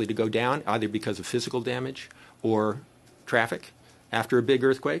is likely to go down either because of physical damage or traffic after a big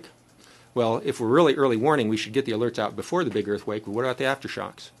earthquake. Well, if we're really early warning, we should get the alerts out before the big earthquake, but what about the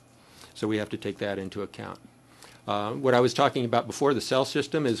aftershocks? So we have to take that into account. What I was talking about before, the cell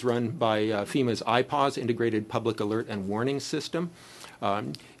system is run by FEMA's IPAWS, Integrated Public Alert and Warning System.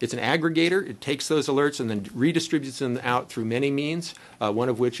 It's an aggregator. It takes those alerts and then redistributes them out through many means, one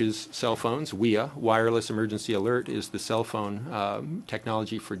of which is cell phones. WEA, Wireless Emergency Alert, is the cell phone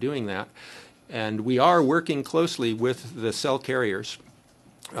technology for doing that. And we are working closely with the cell carriers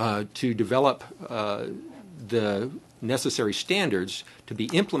to develop the necessary standards to be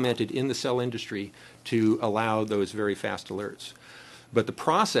implemented in the cell industry to allow those very fast alerts. But the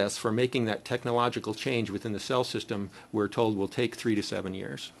process for making that technological change within the cell system, we're told, will take 3 to 7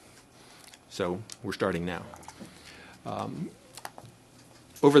 years. So we're starting now.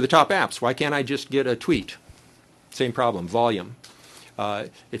 Over-the-top apps, why can't I just get a tweet? Same problem, volume.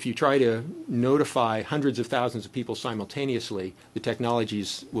 If you try to notify hundreds of thousands of people simultaneously, the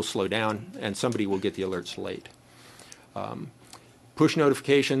technologies will slow down and somebody will get the alerts late. Push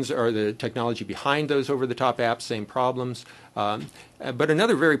notifications are the technology behind those over-the-top apps, same problems. But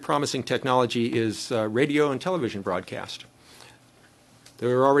another very promising technology is radio and television broadcast.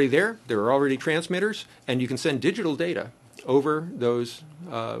 They're already there, there are already transmitters, and you can send digital data over those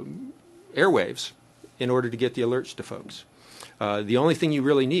airwaves in order to get the alerts to folks. The only thing you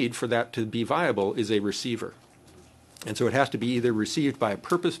really need for that to be viable is a receiver. And so it has to be either received by a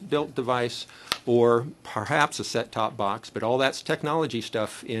purpose-built device or perhaps a set-top box, but all that's technology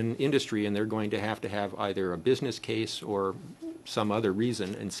stuff in industry, and they're going to have either a business case or some other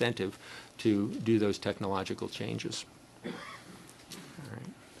reason, incentive, to do those technological changes. All right.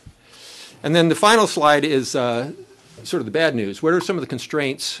 And then the final slide is sort of the bad news. What are some of the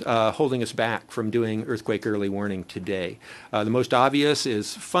constraints holding us back from doing earthquake early warning today? The most obvious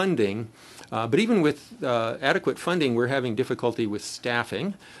is funding. But even with adequate funding, we're having difficulty with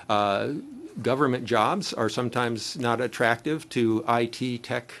staffing. Government jobs are sometimes not attractive to IT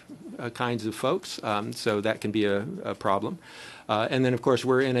tech kinds of folks, so that can be a problem. And then, of course,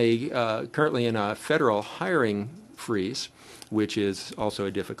 we're in currently in a federal hiring freeze, which is also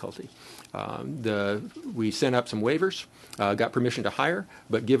a difficulty. We sent up some waivers, got permission to hire,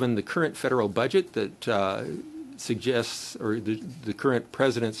 but given the current federal budget that suggests, or the current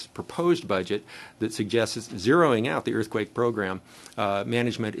president's proposed budget that suggests zeroing out the earthquake program,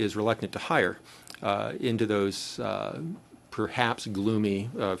 management is reluctant to hire into those perhaps gloomy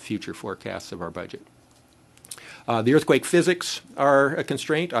future forecasts of our budget. The earthquake physics are a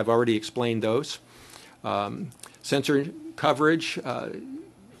constraint. I've already explained those. Sensor coverage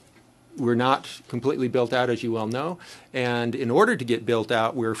we're not completely built out, as you well know, and in order to get built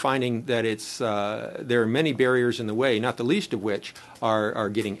out, we're finding that there are many barriers in the way, not the least of which are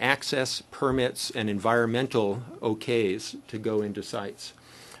getting access, permits, and environmental okays to go into sites.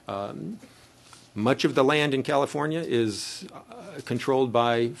 Much of the land in California is controlled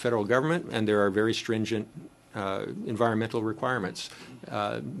by federal government, and there are very stringent environmental requirements.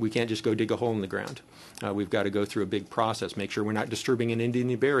 We can't just go dig a hole in the ground. We've got to go through a big process, make sure we're not disturbing an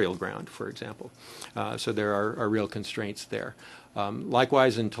Indian burial ground, for example. So there are real constraints there.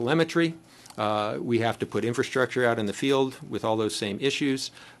 Likewise, in telemetry, we have to put infrastructure out in the field with all those same issues.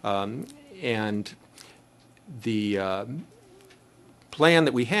 And the plan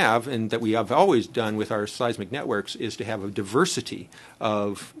that we have, and that we have always done with our seismic networks, is to have a diversity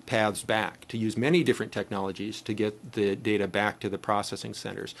of paths back, to use many different technologies to get the data back to the processing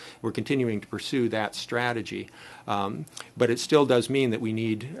centers. We're continuing to pursue that strategy, but it still does mean that we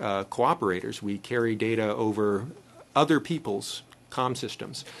need cooperators. We carry data over other people's comm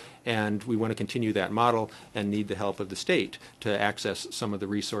systems, and we want to continue that model and need the help of the state to access some of the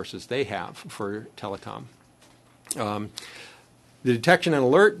resources they have for telecom. The detection and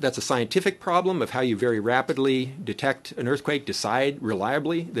alert, that's a scientific problem of how you very rapidly detect an earthquake, decide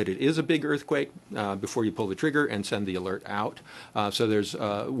reliably that it is a big earthquake before you pull the trigger and send the alert out. So there's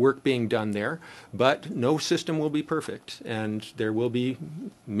work being done there, but no system will be perfect, and there will be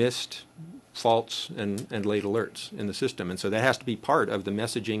missed, faults, and late alerts in the system. And so that has to be part of the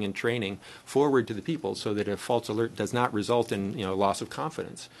messaging and training forward to the people, so that a false alert does not result in loss of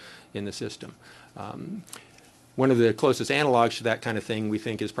confidence in the system. One of the closest analogs to that kind of thing, we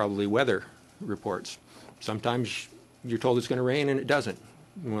think, is probably weather reports. Sometimes you're told it's going to rain and it doesn't.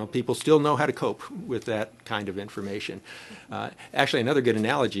 Well, people still know how to cope with that kind of information. Actually, another good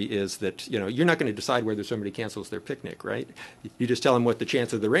analogy is that you're not going to decide whether somebody cancels their picnic, right? You just tell them what the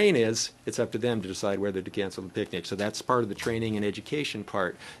chance of the rain is. It's up to them to decide whether to cancel the picnic. So that's part of the training and education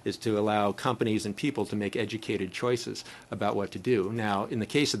part, is to allow companies and people to make educated choices about what to do. Now, in the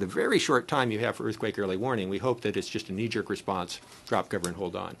case of the very short time you have for earthquake early warning, we hope that it's just a knee-jerk response, drop, cover, and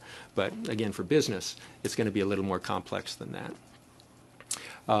hold on. But again, for business, it's going to be a little more complex than that.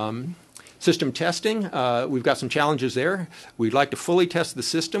 System testing, we've got some challenges there. We'd like to fully test the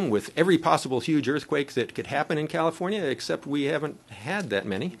system with every possible huge earthquake that could happen in California, except we haven't had that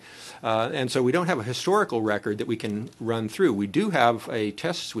many. And so we don't have a historical record that we can run through. We do have a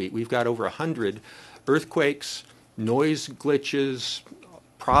test suite. We've got over 100 earthquakes, noise glitches,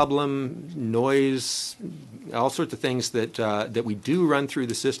 problem, noise, all sorts of things that we do run through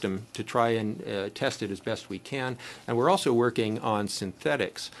the system to try and test it as best we can. And we're also working on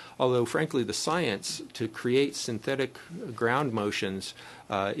synthetics, although frankly the science to create synthetic ground motions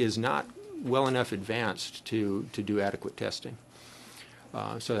is not well enough advanced to do adequate testing.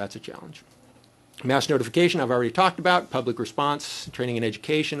 So that's a challenge. Mass notification I've already talked about. Public response, training and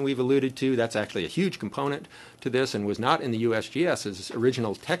education we've alluded to. That's actually a huge component to this and was not in the USGS's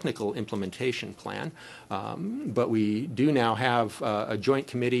original technical implementation plan. But we do now have a joint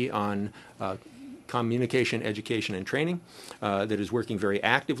committee on communication, education, and training that is working very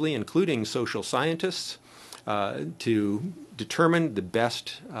actively, including social scientists, to determine the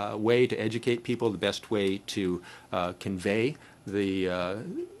best way to educate people, the best way to convey the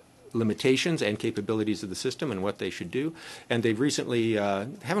limitations and capabilities of the system and what they should do. And they've recently,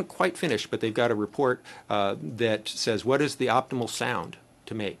 haven't quite finished, but they've got a report that says what is the optimal sound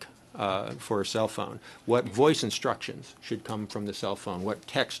to make for a cell phone, what voice instructions should come from the cell phone, what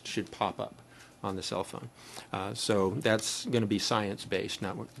text should pop up on the cell phone. So that's going to be science-based,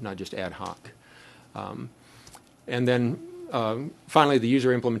 not just ad hoc. And then finally, the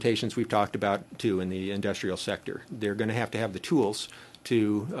user implementations we've talked about, too, in the industrial sector. They're going to have the tools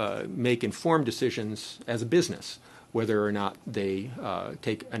to make informed decisions as a business, whether or not they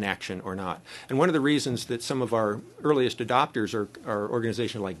take an action or not. And one of the reasons that some of our earliest adopters are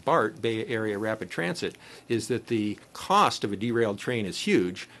organizations like BART, Bay Area Rapid Transit, is that the cost of a derailed train is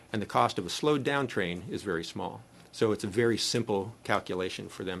huge, and the cost of a slowed down train is very small. So it's a very simple calculation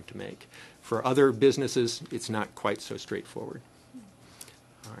for them to make. For other businesses, it's not quite so straightforward.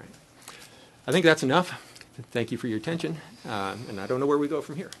 All right. I think that's enough. Thank you for your attention, and I don't know where we go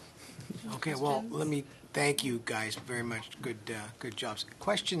from here. Okay, well, let me thank you guys very much. Good jobs.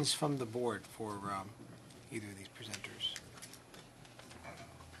 Questions from the board for either of these presenters?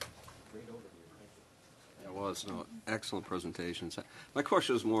 Yeah, well, it's excellent presentations. My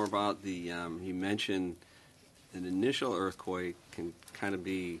question is more about the, you mentioned an initial earthquake can kind of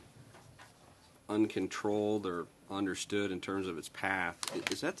be uncontrolled or understood in terms of its path.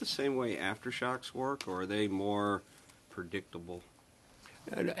 Is that the same way aftershocks work, or are they more predictable?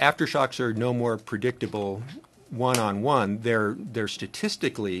 Aftershocks are no more predictable one-on-one. They're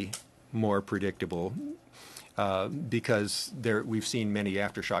statistically more predictable because we've seen many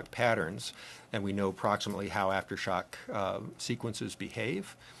aftershock patterns, and we know approximately how aftershock sequences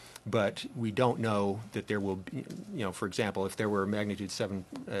behave. But we don't know that there will be, for example, if there were a magnitude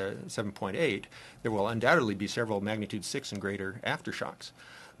 7.8, there will undoubtedly be several magnitude 6 and greater aftershocks.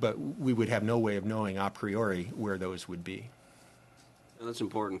 But we would have no way of knowing a priori where those would be. And that's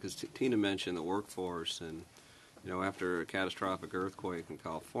important because Tina mentioned the workforce, and after a catastrophic earthquake in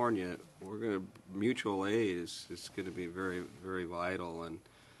California, mutual aid is going to be very, very vital, and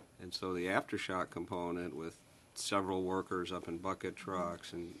so the aftershock component with several workers up in bucket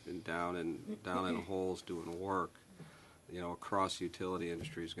trucks and down in holes doing work, across the utility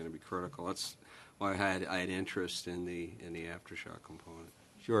industry is going to be critical. That's why I had interest in the aftershock component.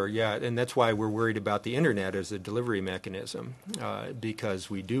 Sure, yeah, and that's why we're worried about the internet as a delivery mechanism, because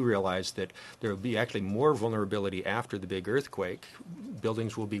we do realize that there will be actually more vulnerability after the big earthquake.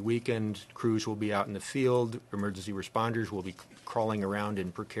 Buildings will be weakened, crews will be out in the field, emergency responders will be crawling around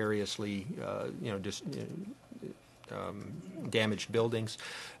in precariously, damaged buildings.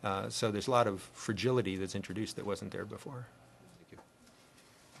 So there's a lot of fragility that's introduced that wasn't there before.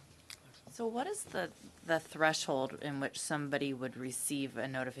 So what is the threshold in which somebody would receive a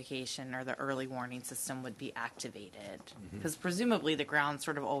notification or the early warning system would be activated? Because presumably the ground's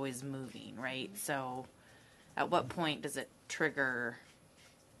sort of always moving, right? So at what point does it trigger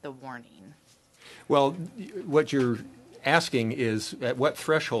the warning? Well, what you're asking is at what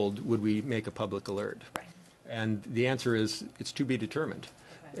threshold would we make a public alert? Right. And the answer is it's to be determined.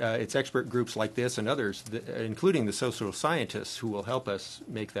 It's expert groups like this and others, including the social scientists, who will help us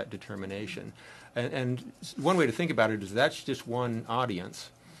make that determination. And one way to think about it is that's just one audience,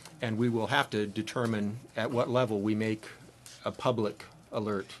 and we will have to determine at what level we make a public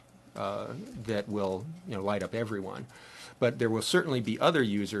alert that will light up everyone. But there will certainly be other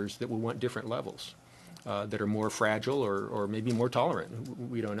users that will want different levels. That are more fragile or maybe more tolerant.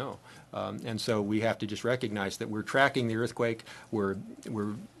 We don't know. And so we have to just recognize that we're tracking the earthquake, we're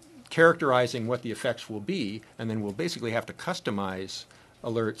characterizing what the effects will be, and then we'll basically have to customize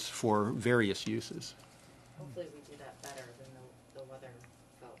alerts for various uses. Hopefully we do that better than the weather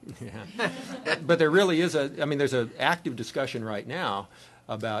folks. Yeah. But there really is there's an active discussion right now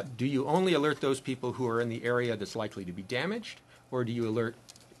about, do you only alert those people who are in the area that's likely to be damaged, or do you alert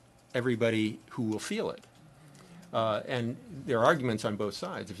everybody who will feel it? And there are arguments on both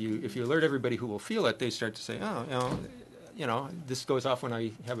sides. If you alert everybody who will feel it, they start to say, this goes off when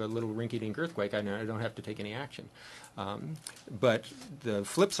I have a little rinky-dink earthquake. I don't have to take any action. But the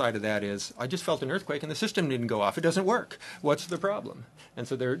flip side of that is, I just felt an earthquake and the system didn't go off. It doesn't work. What's the problem? And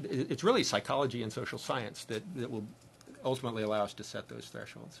so it's really psychology and social science that will ultimately allow us to set those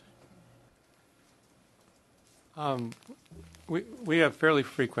thresholds. We have fairly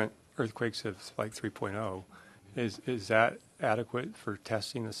frequent earthquakes of like 3.0. Is that adequate for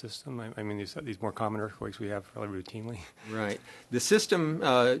testing the system? I mean, these more common earthquakes we have fairly routinely. Right. The system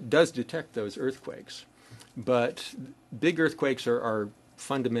does detect those earthquakes, but big earthquakes are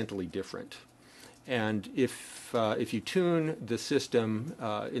fundamentally different. And if you tune the system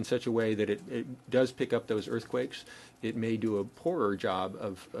in such a way that it does pick up those earthquakes, it may do a poorer job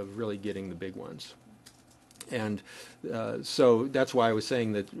of really getting the big ones. And so that's why I was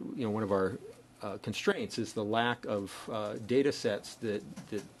saying that one of our constraints is the lack of data sets that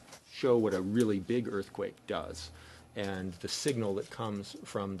show what a really big earthquake does and the signal that comes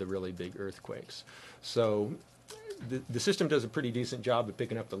from the really big earthquakes. So the system does a pretty decent job of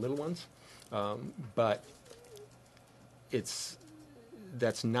picking up the little ones, but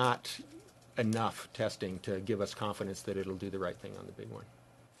that's not enough testing to give us confidence that it'll do the right thing on the big one.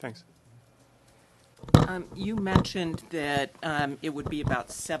 Thanks. You mentioned that it would be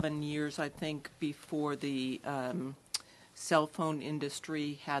about 7 years, I think, before the cell phone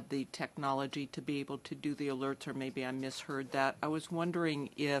industry had the technology to be able to do the alerts, or maybe I misheard that. I was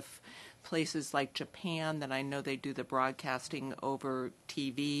wondering if places like Japan, that I know they do the broadcasting over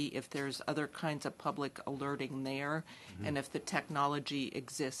TV, if there's other kinds of public alerting there, and if the technology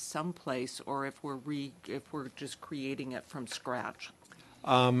exists someplace, or if we're just creating it from scratch.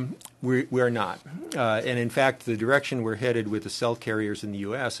 We are not. And in fact, the direction we're headed with the cell carriers in the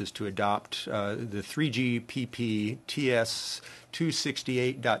U.S. is to adopt the 3GPP TS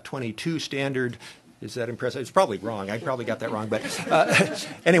 268.22 standard. Is that impressive? It's probably wrong. I probably got that wrong. But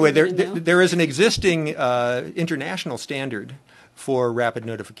anyway, there is an existing international standard for rapid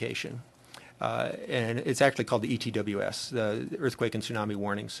notification. And it's actually called the ETWS, the Earthquake and Tsunami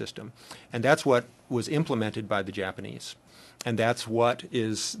Warning System. And that's what was implemented by the Japanese. And that's what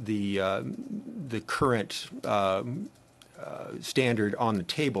is the current standard on the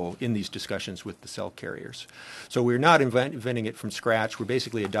table in these discussions with the cell carriers. So we're not inventing it from scratch. We're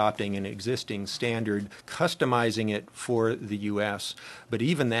basically adopting an existing standard, customizing it for the U.S., but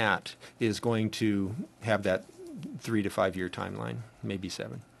even that is going to have that 3 to 5 year timeline, maybe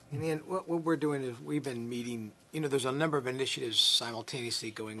 7. And then what we're doing is we've been meeting, there's a number of initiatives simultaneously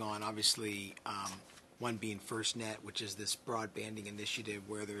going on. Obviously, one being FirstNet, which is this broadbanding initiative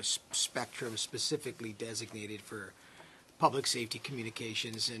where there's spectrum specifically designated for public safety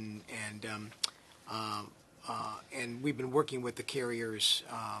communications, and we've been working with the carriers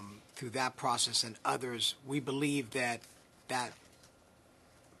through that process and others. We believe that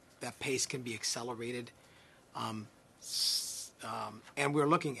pace can be accelerated. And we're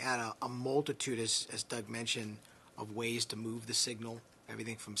looking at a multitude, as Doug mentioned, of ways to move the signal,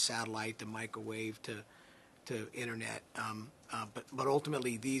 everything from satellite to microwave to internet. But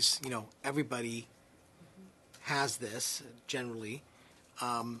ultimately, these, everybody has this generally.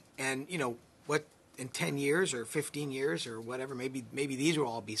 And, what in 10 years or 15 years or whatever, maybe these will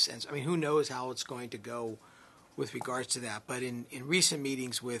all be sense. I mean, who knows how it's going to go with regards to that. But in recent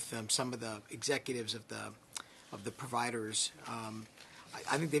meetings with some of the executives of the providers,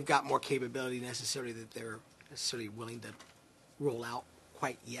 I think they've got more capability necessarily that they're necessarily willing to roll out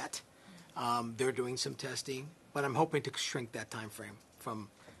quite yet. They're doing some testing, but I'm hoping to shrink that time frame from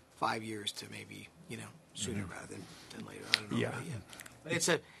 5 years to maybe sooner rather than later. I don't know. Yeah.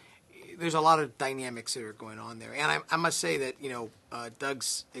 But there's a lot of dynamics that are going on there, and I must say that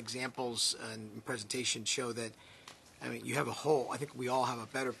Doug's examples and presentation show that you have I think we all have a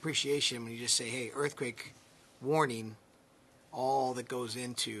better appreciation when you just say, hey, earthquake warning, all that goes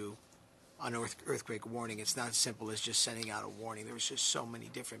into an earthquake warning. It's not as simple as just sending out a warning. There's just so many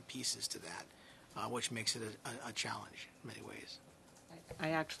different pieces to that, which makes it a challenge in many ways.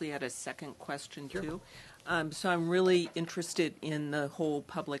 I actually had a second question, too. So I'm really interested in the whole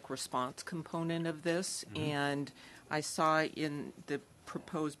public response component of this, and I saw in the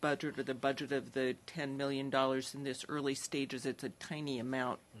proposed budget or the budget of the $10 million in this early stages, it's a tiny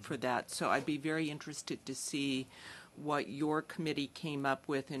amount for that. So I'd be very interested to see what your committee came up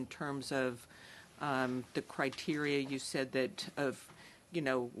with in terms of the criteria you said that of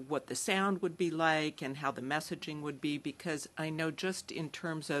what the sound would be like and how the messaging would be, because I know just in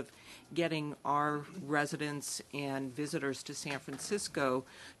terms of getting our residents and visitors to San Francisco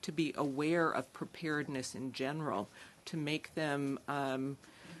to be aware of preparedness in general, to make them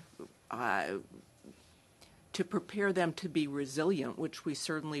to prepare them to be resilient, which we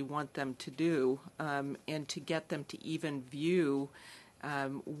certainly want them to do, and to get them to even view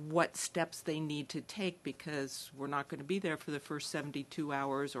what steps they need to take, because we're not going to be there for the first 72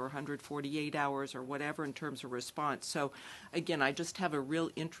 hours or 148 hours or whatever in terms of response. So again, I just have a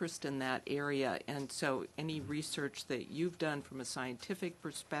real interest in that area, and so any research that you've done from a scientific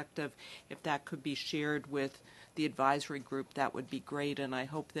perspective, if that could be shared with the advisory group, that would be great. And I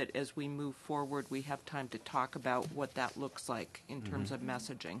hope that as we move forward, we have time to talk about what that looks like in terms of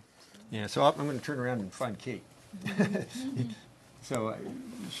messaging. Yeah, so I'm going to turn around and find Kate. So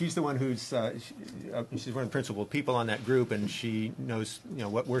she's the one who's she's one of the principal people on that group, and she knows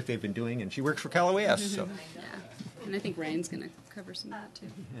what work they've been doing, and she works for CalOES. So. Yeah, and I think Ryan's going to cover some of that too.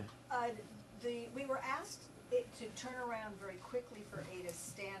 We were asked to turn around very quickly for ADA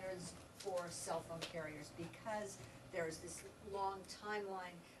standards for cell phone carriers because there's this long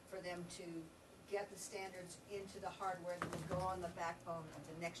timeline for them to get the standards into the hardware that will go on the backbone of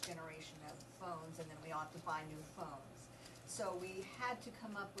the next generation of phones, and then we ought to buy new phones. So we had to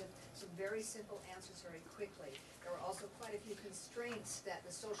come up with some very simple answers very quickly. There were also quite a few constraints that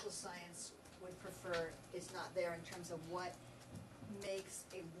the social science would prefer is not there in terms of what makes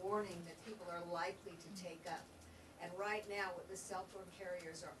a warning that people are likely to take up. And right now, what the cell phone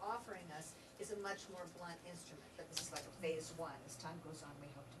carriers are offering us is a much more blunt instrument, but this is like a phase one. As time goes on,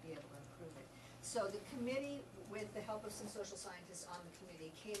 we hope to be able to improve it. So the committee, with the help of some social scientists on the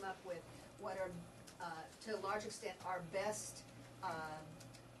committee, came up with what are to a large extent, our best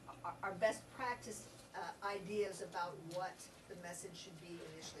practice ideas about what the message should be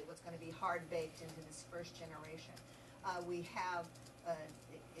initially, what's going to be hard baked into this first generation. We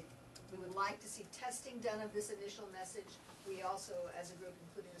would like to see testing done of this initial message. We also, as a group,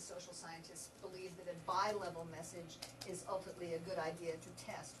 including the social scientists, believe that a bi-level message is ultimately a good idea to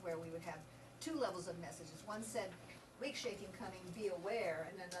test, where we would have 2 levels of messages. One said, weak shaking coming, be aware,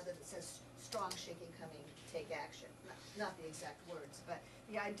 and another that says strong shaking coming, take action. Not the exact words, but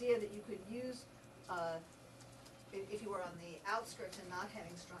the idea that you could use if you were on the outskirts and not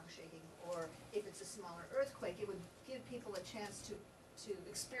having strong shaking, or if it's a smaller earthquake, it would give people a chance to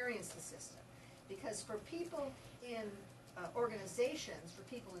experience the system. Because for people in organizations, for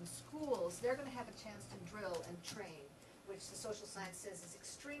people in schools, they're going to have a chance to drill and train, which the social science says is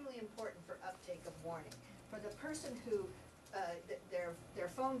extremely important for uptake of warning. For the person who their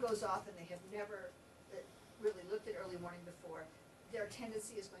phone goes off and they have never really looked at early warning before, their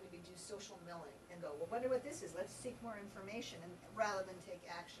tendency is going to be do social milling and go, well, wonder what this is, let's seek more information, and rather than take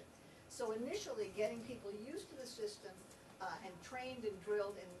action. So initially, getting people used to the system and trained and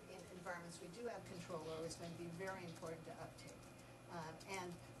drilled in environments we do have control over is going to be very important to uptake.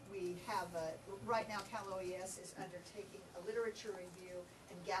 And we have, right now, Cal OES is undertaking a literature review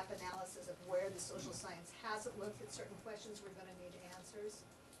and gap analysis of where the social science hasn't looked at certain questions we're going to need answers.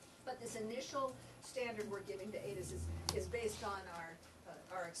 But this initial standard we're giving to ADAS is based on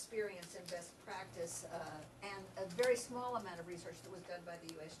our experience and best practice and a very small amount of research that was done by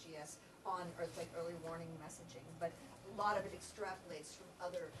the USGS on earthquake early warning messaging. But a lot of it extrapolates from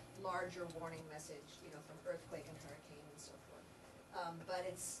other larger warning message, from earthquake and hurricane and so forth. But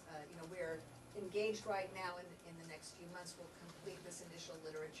it's, we're engaged right now in the next few months. We'll complete this initial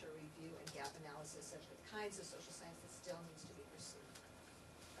literature review and gap analysis of the kinds of social science that still needs to be pursued.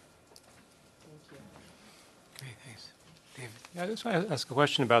 Thank you. Great, thanks. David? Yeah, I just want to ask a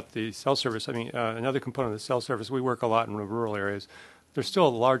question about the cell service. I mean, another component of the cell service, we work a lot in rural areas. There's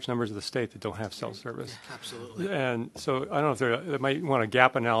still large numbers of the state that don't have cell service. Yeah, absolutely. And so I don't know if they might want a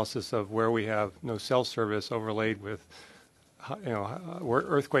gap analysis of where we have no cell service overlaid with, where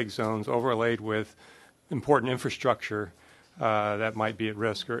earthquake zones overlaid with important infrastructure that might be at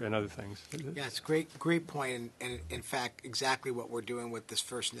risk and other things. Yeah, it's a great point, and in fact, exactly what we're doing with this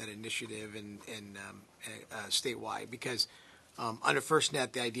FirstNet initiative and statewide, because under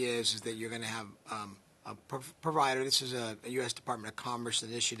FirstNet, the idea is that you're going to have a provider. This is a U.S. Department of Commerce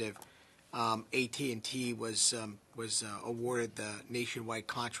initiative. AT&T was awarded the nationwide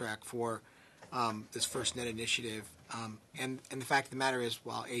contract for this FirstNet initiative, and the fact of the matter is,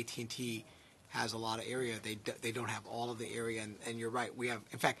 while AT&T has a lot of area, they don't have all of the area, and you're right. We have,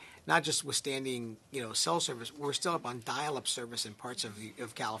 in fact, not just withstanding cell service, we're still up on dial-up service in parts of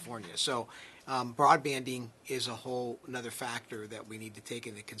California. So broadbanding is a whole another factor that we need to take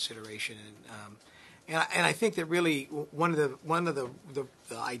into consideration. And I think that really one of the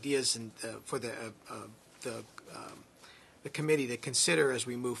ideas for the committee to consider as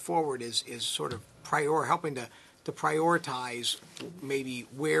we move forward is sort of helping to prioritize maybe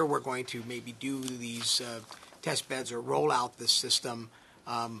where we're going to maybe do these test beds or roll out this system.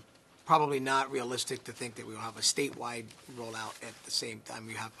 Probably not realistic to think that we will have a statewide rollout at the same time.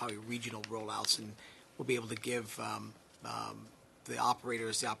 We have probably regional rollouts, and we'll be able to give the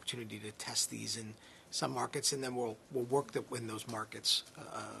operators the opportunity to test these in some markets, and then we'll work in those markets.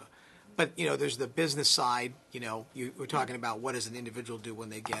 But there's the business side. We're talking about what does an individual do when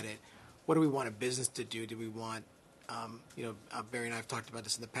they get it. What do we want a business to do? Do we want, Barry and I have talked about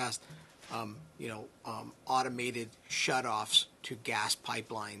this in the past, automated shutoffs to gas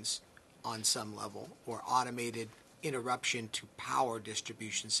pipelines on some level, or automated interruption to power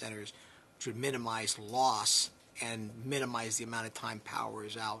distribution centers, which would minimize loss and minimize the amount of time power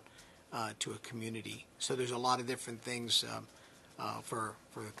is out to a community. So there's a lot of different things for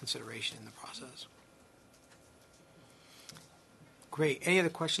consideration in the process. Great. Any other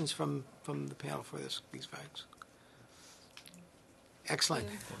questions from the panel for these facts? Excellent.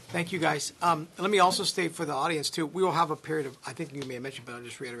 Thank you, guys. Let me also state for the audience, too, we will have a period of, I think you may have mentioned, but I'll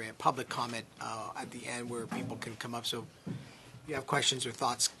just reiterate, public comment at the end where people can come up. So if you have questions or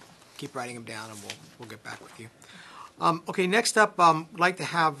thoughts, keep writing them down, and we'll get back with you. Okay, next up, I'd like to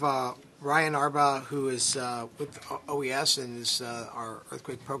have Ryan Arba, who is with OES and is our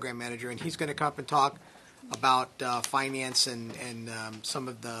earthquake program manager, and he's going to come up and talk about finance and some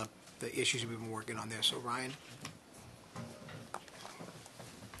of the issues we've been working on there. So, Ryan.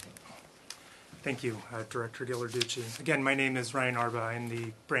 Thank you, Director Ghilarducci. Again, my name is Ryan Arba. I'm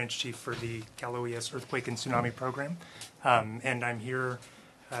the branch chief for the Cal OES Earthquake and Tsunami Program, and I'm here.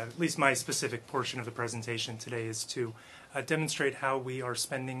 At least my specific portion of the presentation today is to demonstrate how we are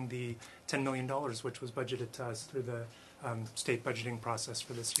spending the $10 million, which was budgeted to us through the state budgeting process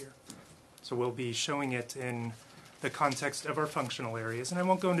for this year. So we'll be showing it in the context of our functional areas, and I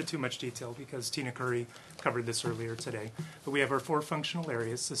won't go into too much detail because Tina Curry covered this earlier today. But we have our 4 functional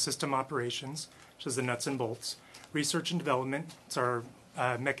areas: the system operations, which is the nuts and bolts; research and development, it's our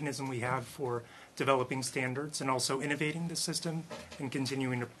mechanism we have for developing standards and also innovating the system and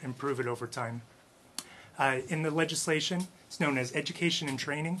continuing to improve it over time. In the legislation, it's known as education and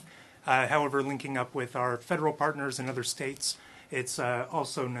training. However, linking up with our federal partners in other states, it's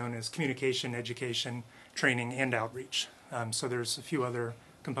also known as communication, education, training, and outreach. So there's a few other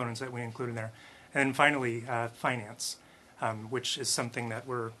components that we include in there. And finally, finance, which is something that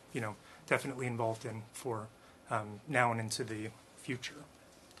we're definitely involved in for now and into the future.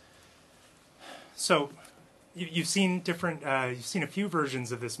 So you've seen different, you've seen a few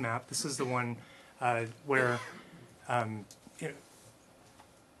versions of this map. This is the one where,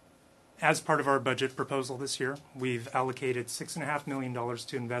 as part of our budget proposal this year, we've allocated $6.5 million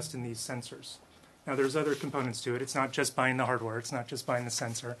to invest in these sensors. Now, there's other components to it. It's not just buying the hardware. It's not just buying the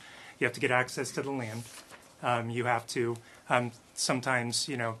sensor. You have to get access to the land. You have to, sometimes,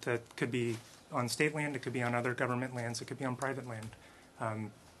 that could be on state land. It could be on other government lands. It could be on private land.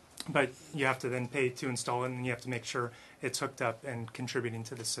 But you have to then pay to install it, and you have to make sure it's hooked up and contributing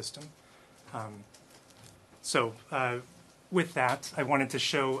to the system. With that, I wanted to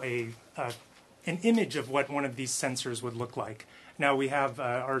show an image of what one of these sensors would look like. Now we have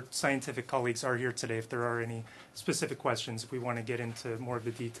our scientific colleagues are here today if there are any specific questions, if we want to get into more of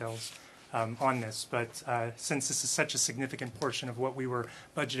the details on this. But since this is such a significant portion of what we were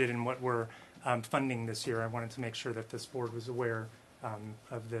budgeted and what we're funding this year, I wanted to make sure that this board was aware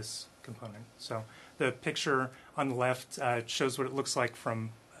of this component. So the picture on the left shows what it looks like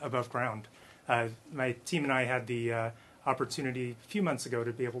from above ground. My team and I had the opportunity a few months ago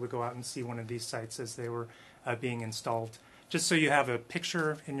to be able to go out and see one of these sites as they were being installed. Just so you have a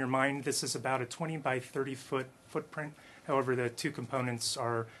picture in your mind, this is about a 20 by 30 foot footprint. However, the two components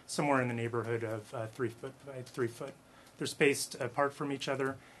are somewhere in the neighborhood of 3 foot by 3 foot. They're spaced apart from each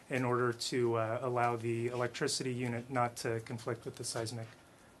other in order to allow the electricity unit not to conflict with the seismic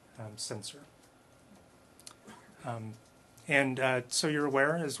sensor. So you're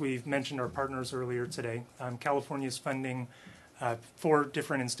aware, as we've mentioned our partners earlier today, California is funding 4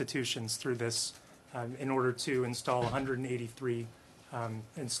 different institutions through this in order to install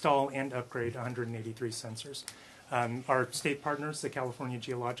install and upgrade 183 sensors. Our state partners, the California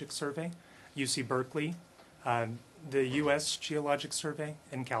Geologic Survey, UC Berkeley, the U.S. Geologic Survey,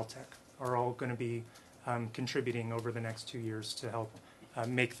 and Caltech are all going to be contributing over the next 2 years to help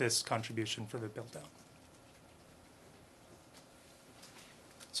make this contribution for the build-out.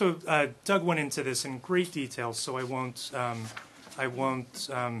 So Doug went into this in great detail, so I won't.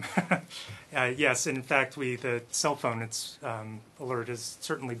 Yes, in fact, the cell phone alert has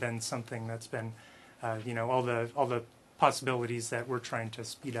certainly been something that's been, all the possibilities that we're trying to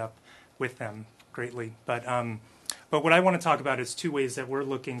speed up with them greatly. But what I want to talk about is 2 ways that we're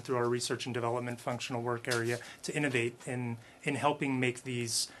looking through our research and development functional work area to innovate in helping make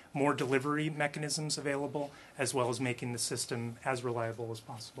these more delivery mechanisms available, as well as making the system as reliable as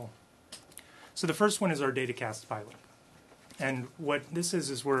possible. So the first one is our datacast pilot. And what this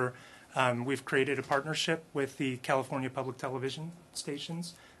is we've created a partnership with the California Public Television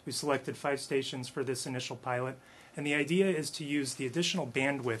stations. We've selected 5 stations for this initial pilot. And the idea is to use the additional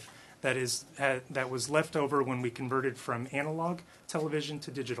bandwidth that was left over when we converted from analog television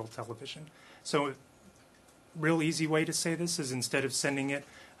to digital television. So real easy way to say this is instead of sending it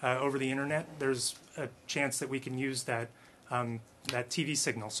over the internet, there's a chance that we can use that TV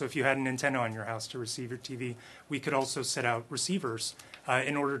signal. So if you had an antenna on your house to receive your TV, we could also set out receivers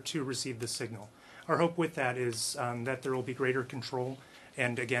in order to receive the signal. Our hope with that is that there will be greater control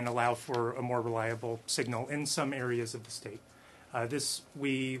and, again, allow for a more reliable signal in some areas of the state.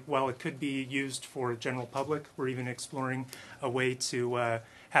 While it could be used for general public, we're even exploring a way to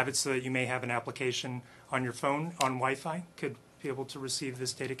have it so that you may have an application on your phone on Wi-Fi, could be able to receive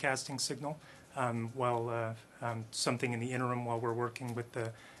this data casting signal while something in the interim while we're working with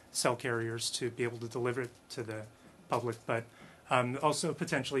the cell carriers to be able to deliver it to the public. But also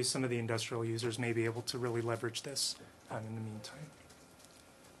potentially some of the industrial users may be able to really leverage this in the meantime.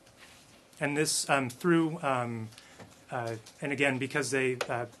 And this through, and again, because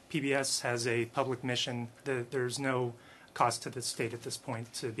PBS has a public mission, there's no cost to the state at this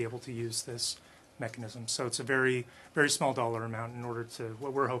point to be able to use this mechanism. So it's a very, very small dollar amount in order to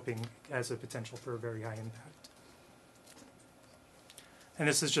what we're hoping has a potential for a very high impact. And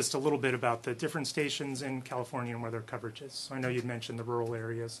this is just a little bit about the different stations in California and where their coverage is. So I know you'd mentioned the rural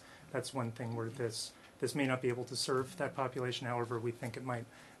areas. That's one thing where this may not be able to serve that population. However, we think it might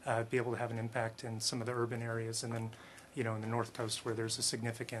be able to have an impact in some of the urban areas, and then in the North Coast where there's a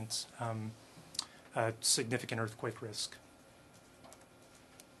significant earthquake risk.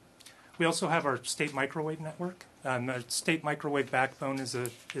 We also have our state microwave network. The state microwave backbone is a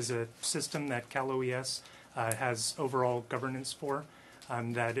system that Cal OES has overall governance for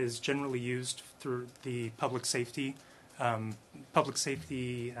that is generally used through the public safety public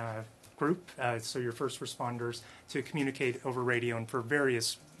safety group, so your first responders, to communicate over radio and for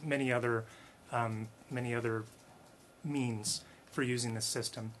many other means for using this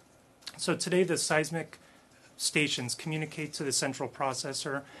system. So today the seismic stations communicate to the central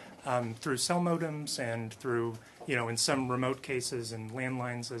processor through cell modems and through, in some remote cases and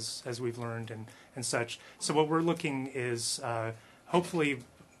landlines as we've learned and such. So what we're looking is hopefully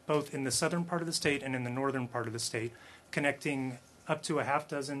both in the southern part of the state and in the northern part of the state, connecting up to a half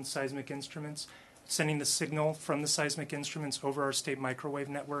dozen seismic instruments, sending the signal from the seismic instruments over our state microwave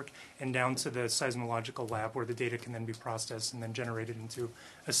network and down to the seismological lab where the data can then be processed and then generated into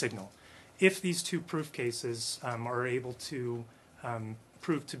a signal. If these two proof cases are able to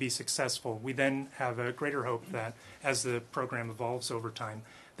prove to be successful, we then have a greater hope that as the program evolves over time,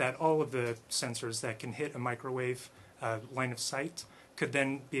 that all of the sensors that can hit a microwave line of sight could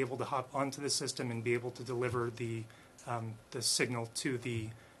then be able to hop onto the system and be able to deliver the signal to the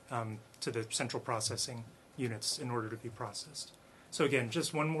central processing units in order to be processed. So again,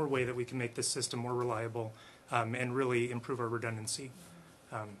 just one more way that we can make this system more reliable and really improve our redundancy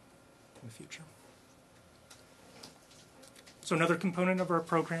in the future. So another component of our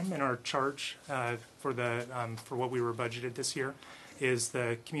program and our charge for what we were budgeted this year is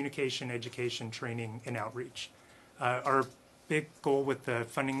the communication, education, training, and outreach. Our big goal with the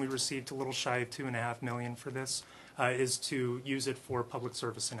funding we received, a little shy of $2.5 million for this, is to use it for public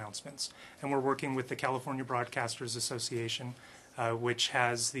service announcements. And we're working with the California Broadcasters Association, which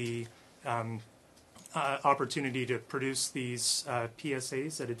has the opportunity to produce these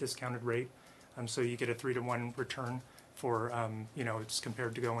PSAs at a discounted rate. So you get a 3-to-1 return for, it's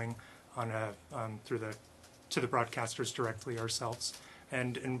compared to going on to the broadcasters directly ourselves.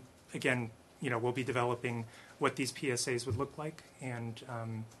 And again, we'll be developing what these PSAs would look like, and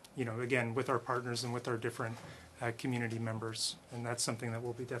again, with our partners and with our different community members, and that's something that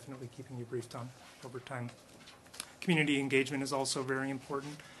we'll be definitely keeping you briefed on over time. Community engagement is also very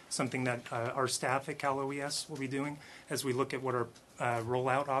important, something that our staff at Cal OES will be doing as we look at what our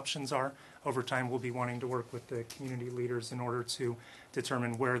rollout options are. Over time, we'll be wanting to work with the community leaders in order to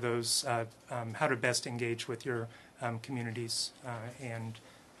determine where those, how to best engage with your communities and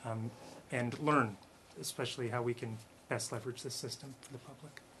learn, especially how we can best leverage this system for the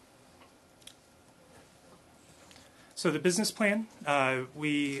public. So the business plan,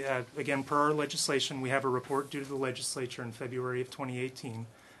 again, per our legislation, we have a report due to the legislature in February of 2018.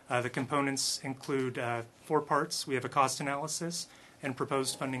 The components include 4 parts. We have a cost analysis and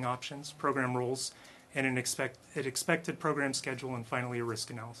proposed funding options, program roles, and an expected program schedule, and finally a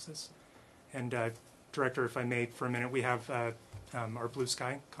risk analysis. And Director, if I may, for a minute, we have our Blue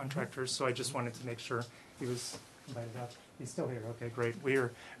Sky contractors, so I just wanted to make sure he was invited up. He's still here. Okay, great. We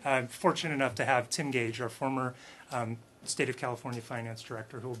are fortunate enough to have Tim Gage, our former State of California Finance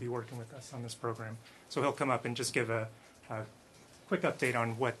Director, who will be working with us on this program. So he'll come up and just give a quick update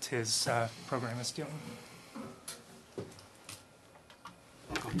on what his program is doing.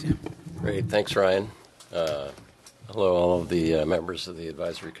 Welcome, Tim. Great. Thanks, Ryan. Hello, all of the members of the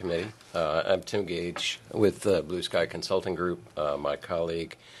advisory committee. I'm Tim Gage with Blue Sky Consulting Group. My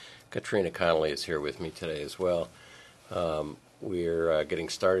colleague Katrina Connolly is here with me today as well. We're getting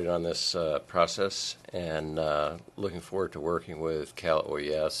started on this process and looking forward to working with Cal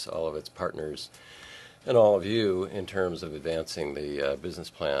OES, all of its partners, and all of you in terms of advancing the business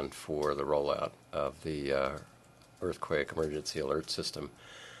plan for the rollout of the earthquake emergency alert system.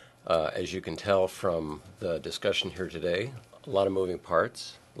 As you can tell from the discussion here today, a lot of moving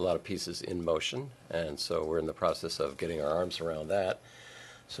parts, a lot of pieces in motion, and so we're in the process of getting our arms around that,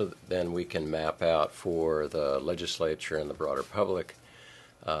 so that then we can map out for the legislature and the broader public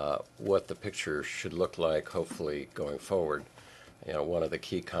what the picture should look like, hopefully, going forward. One of the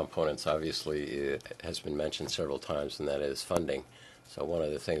key components, obviously, it has been mentioned several times, and that is funding. So one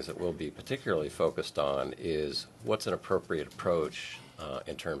of the things that we'll be particularly focused on is what's an appropriate approach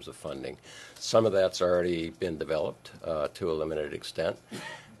in terms of funding. Some of that's already been developed to a limited extent,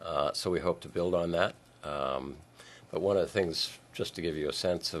 so we hope to build on that. But one of the things, just to give you a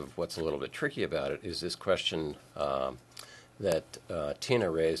sense of what's a little bit tricky about it, is this question that Tina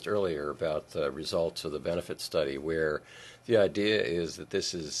raised earlier about the results of the benefit study, where the idea is that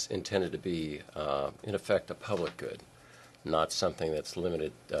this is intended to be, in effect, a public good, not something that's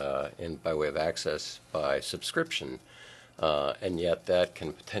limited by way of access by subscription, and yet that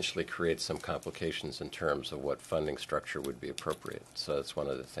can potentially create some complications in terms of what funding structure would be appropriate. So that's one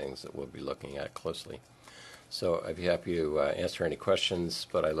of the things that we'll be looking at closely. So I'd be happy to answer any questions,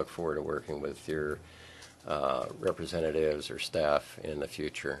 but I look forward to working with your representatives or staff in the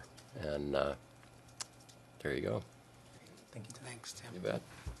future. And there you go. Thank you, Tim. Thanks, Tim. You bet.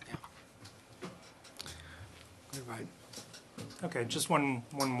 Yeah. Good, Ryan. Okay, just one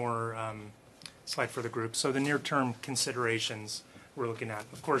more slide for the group. So the near-term considerations we're looking at,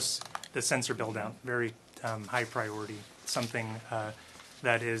 of course, the sensor build-out, very high priority, something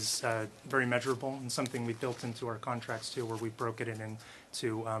that is very measurable and something we built into our contracts too, where we broke it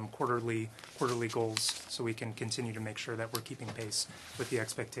into quarterly goals, so we can continue to make sure that we're keeping pace with the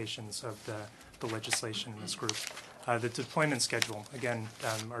expectations of the legislation in this group. The deployment schedule, again,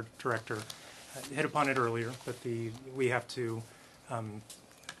 our director hit upon it earlier, but we have to,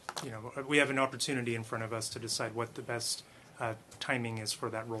 we have an opportunity in front of us to decide what the best timing is for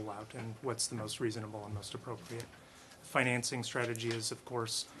that rollout and what's the most reasonable and most appropriate. Financing strategy is, of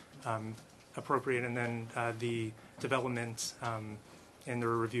course, appropriate, and then the development and the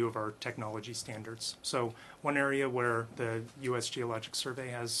review of our technology standards. So one area where the U.S. Geologic Survey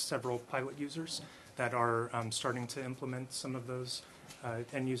has several pilot users that are starting to implement some of those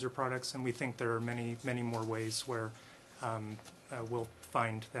end user products, and we think there are many more ways where we'll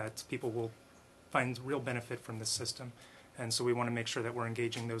find that people will find real benefit from this system. And so we want to make sure that we're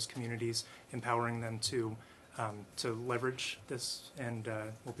engaging those communities, empowering them to leverage this, and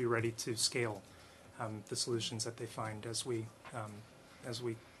we'll be ready to scale the solutions that they find as we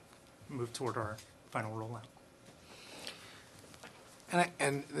move toward our final rollout.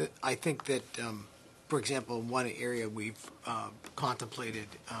 I think that, for example, one area we've contemplated,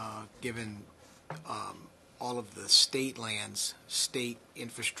 given all of the state lands, state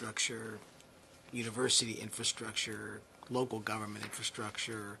infrastructure, university infrastructure, local government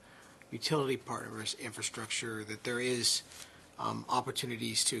infrastructure, utility partners infrastructure, that there is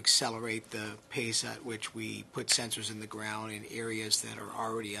opportunities to accelerate the pace at which we put sensors in the ground in areas that are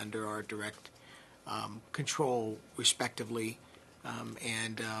already under our direct control, respectively,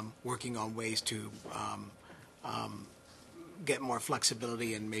 and working on ways to get more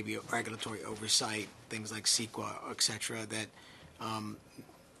flexibility and maybe regulatory oversight, things like CEEWS, et cetera, that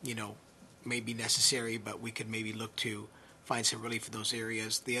may be necessary, but we could maybe look to find some relief in those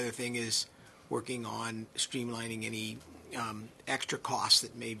areas. The other thing is working on streamlining any extra costs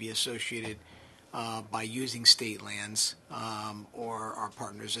that may be associated by using state lands or our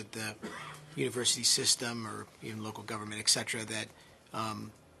partners at the university system or even local government, et cetera, that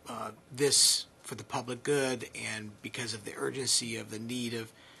this, for the public good and because of the urgency of the need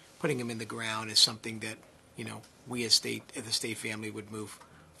of putting them in the ground, is something that we as the state family would move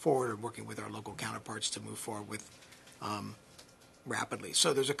forward, or working with our local counterparts to move forward with rapidly.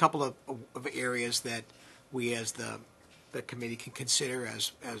 So there's a couple of areas that we as the committee can consider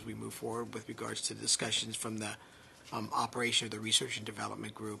as we move forward with regards to discussions from the operation of the research and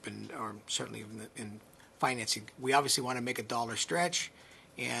development group, and or certainly in financing. We obviously want to make a dollar stretch,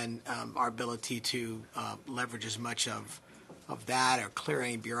 and our ability to leverage as much of that, or clear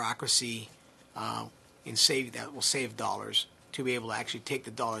any bureaucracy in saving that will save dollars, to be able to actually take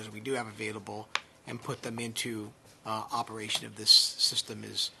the dollars we do have available and put them into operation of this system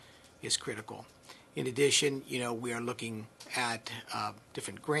is critical. In addition, we are looking at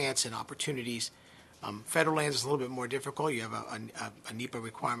different grants and opportunities. Federal lands is a little bit more difficult. You have a NEPA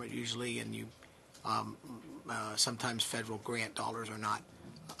requirement usually, and you sometimes federal grant dollars are not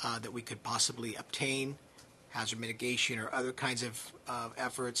that we could possibly obtain. Hazard mitigation or other kinds of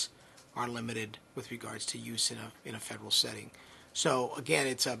efforts are limited with regards to use in a federal setting. So again,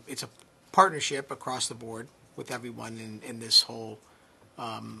 it's a partnership across the board with everyone in this whole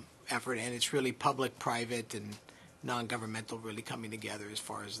effort, and it's really public, private, and non-governmental really coming together as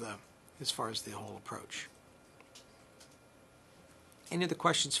far as the whole approach. Any other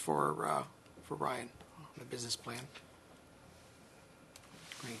questions for Ryan on the business plan?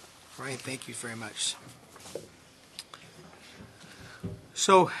 Great, Ryan, thank you very much.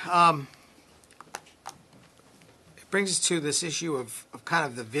 So it brings us to this issue of kind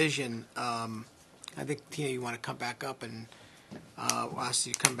of the vision. I think, Tina, you want to come back up, and we'll ask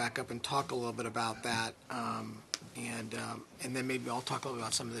you to come back up and talk a little bit about that, and then maybe I'll talk a little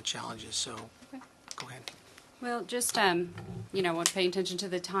about some of the challenges. So Go ahead. Well, just, paying attention to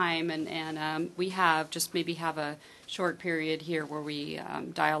the time, and we have a short period here where we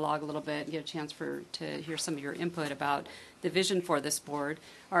dialogue a little bit and get a chance to hear some of your input about the vision for this board.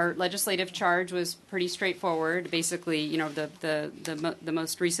 Our legislative charge was pretty straightforward. Basically, the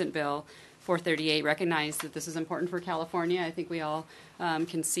most recent bill, 438, recognized that this is important for California. I think we all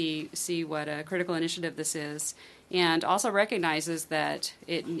can see what a critical initiative this is, and also recognizes that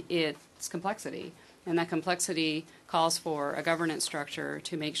it's complexity. And that complexity calls for a governance structure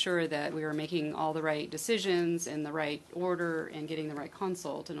to make sure that we are making all the right decisions in the right order and getting the right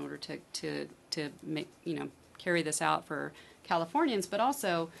consult in order to make, carry this out for Californians, but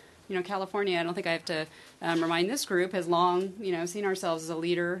also, California, I don't think I have to remind this group, has long, seen ourselves as a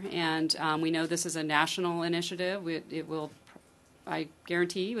leader, and we know this is a national initiative. It will, I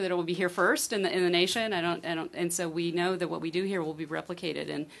guarantee you, that it will be here first in the nation. And so we know that what we do here will be replicated,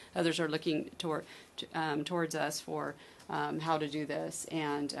 and others are looking towards us for how to do this,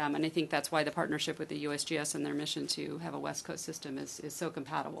 and I think that's why the partnership with the USGS and their mission to have a West Coast system is so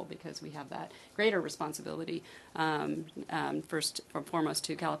compatible, because we have that greater responsibility, first and foremost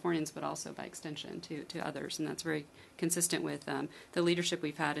to Californians, but also by extension to others, and that's very consistent with the leadership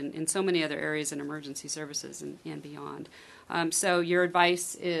we've had in so many other areas in emergency services and beyond. So your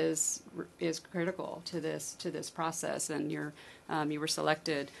advice is critical to this process, and you were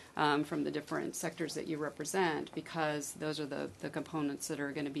selected from the different sectors that you represent, because those are the components that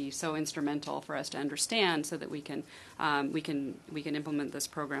are going to be so instrumental for us to understand, so that we can implement this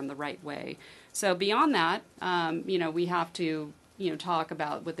program the right way. So beyond that, we have to talk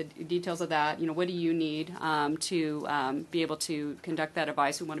about what the details of that. What do you need to be able to conduct that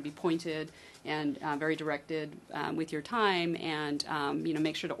advice? We want to be pointed and very directed with your time, and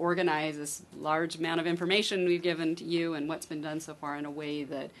make sure to organize this large amount of information we've given to you and what's been done so far in a way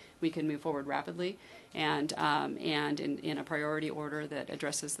that we can move forward rapidly, and in a priority order that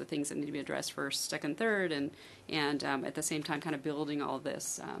addresses the things that need to be addressed first, second, third, and at the same time kind of building all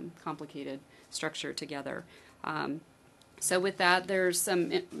this complicated structure together. So with that, there's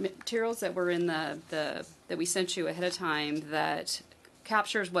some materials that were in that we sent you ahead of time that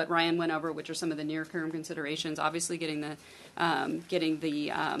captures what Ryan went over, which are some of the near-term considerations. Obviously, getting the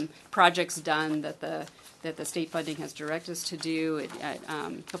projects done that the state funding has directed us to do.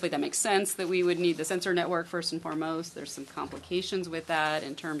 Hopefully, that makes sense. That we would need the sensor network first and foremost. There's some complications with that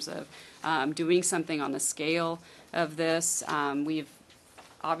in terms of doing something on the scale of this.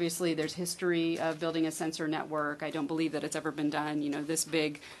 Obviously, there's history of building a sensor network. I don't believe that it's ever been done, this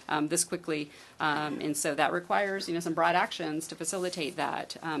big, this quickly, and so that requires, some broad actions to facilitate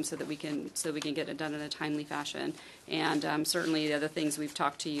that, so that we can get it done in a timely fashion. And certainly the other things we've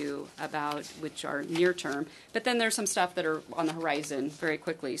talked to you about, which are near term, but then there's some stuff that are on the horizon very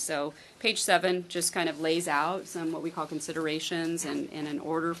quickly. So page 7 just kind of lays out some what we call considerations and an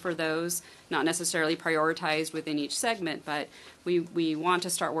order for those, not necessarily prioritized within each segment, but we want to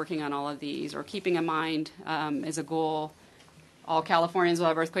start working on all of these, or keeping in mind as a goal, all Californians will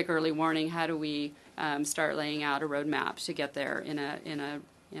have earthquake early warning. How do we start laying out a roadmap to get there in a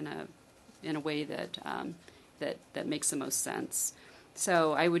way that that makes the most sense?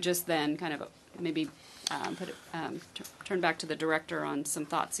 So I would just then kind of maybe turn back to the director on some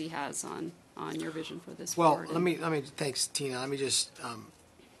thoughts he has on your vision for this. Well, let me thanks, Tina. Let me just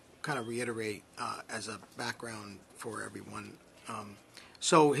kind of reiterate as a background for everyone.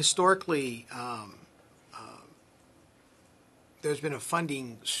 So historically, there's been a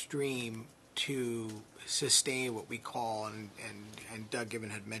funding stream to sustain what we call, and Doug Gibbon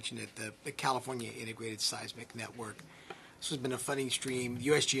had mentioned it, the California Integrated Seismic Network. This has been a funding stream.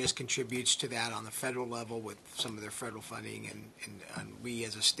 USGS contributes to that on the federal level with some of their federal funding, and we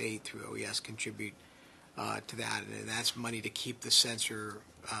as a state through OES contribute to that, and that's money to keep the sensor,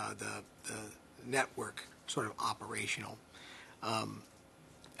 the network sort of operational.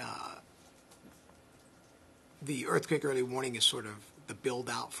 The earthquake early warning is sort of the build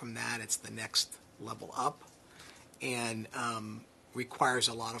out from that. It's the next level up, and requires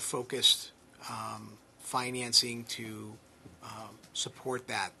a lot of focused financing to support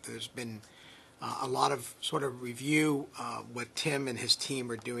that. There's been a lot of sort of review. What Tim and his team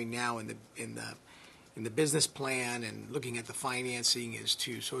are doing now in the business plan and looking at the financing is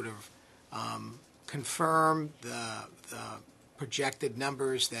to sort of confirm the projected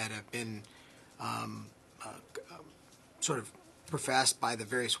numbers that have been sort of professed by the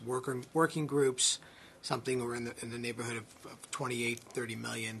various working groups. Something we're in the neighborhood of 28-30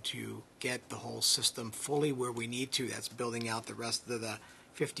 million to get the whole system fully where we need to. That's building out the rest of the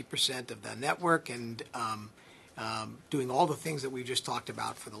 50% of the network and doing all the things that we just talked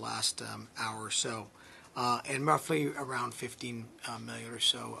about for the last hour or so. And roughly around 15 million or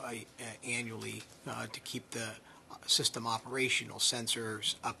so annually to keep the system operational,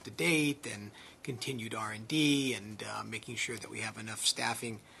 sensors up to date, and continued R&D, and making sure that we have enough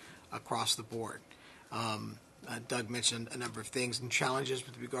staffing across the board. Doug mentioned a number of things and challenges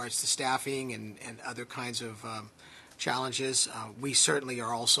with regards to staffing and other kinds of challenges. We certainly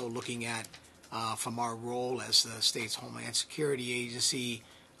are also looking at, from our role as the state's Homeland Security Agency,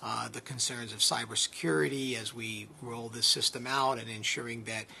 the concerns of cybersecurity as we roll this system out, and ensuring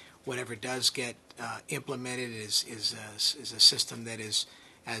that whatever does get implemented is a system that is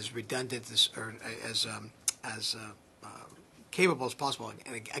as redundant as, or as capable as possible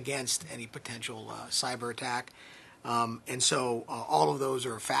against any potential cyber attack. And so all of those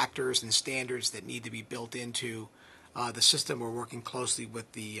are factors and standards that need to be built into the system. We're working closely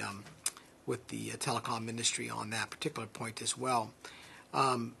with the telecom industry on that particular point as well.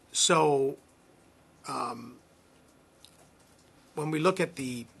 When we look at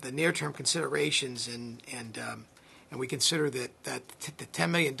the near-term considerations and we consider that the $10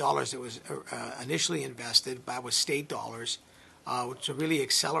 million that was initially invested was state dollars to really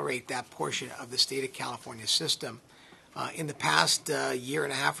accelerate that portion of the state of California system. In the past year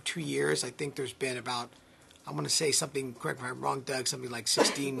and a half or 2 years, I think there's been about, I'm going to say something, correct me if I'm wrong, Doug, something like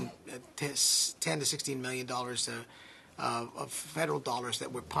 10 to $16 million of federal dollars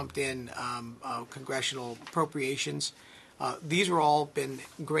that were pumped in congressional appropriations. These have all been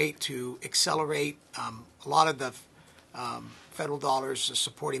great to accelerate a lot of the federal dollars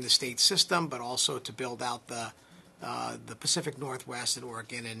supporting the state system, but also to build out the Pacific Northwest and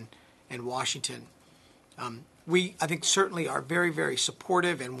Oregon and Washington. We, I think, certainly are very, very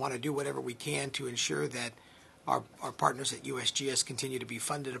supportive and want to do whatever we can to ensure that our partners at USGS continue to be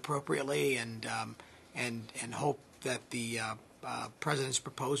funded appropriately, and hope that the president's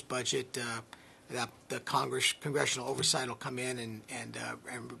proposed budget, that the congressional oversight will come in and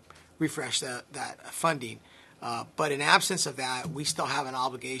refresh that funding. But in absence of that, we still have an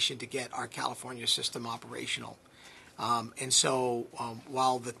obligation to get our California system operational. And so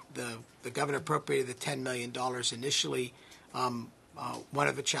while the governor appropriated the $10 million initially, one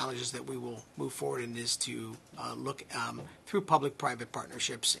of the challenges that we will move forward in is to look through public-private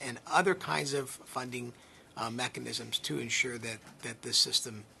partnerships and other kinds of funding mechanisms to ensure that this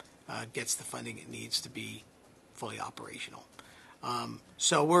system gets the funding it needs to be fully operational.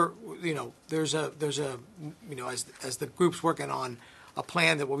 So there's a as the group's working on a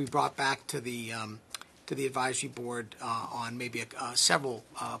plan that will be brought back to the advisory board on maybe several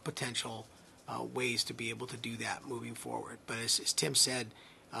potential ways to be able to do that moving forward. But as Tim said,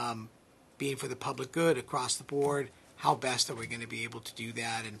 being for the public good across the board, how best are we going to be able to do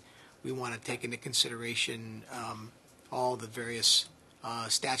that? And we want to take into consideration all the various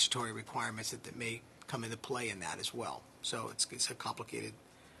statutory requirements that may come into play in that as well. So it's a complicated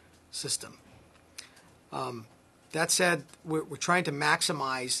system. That said, we're trying to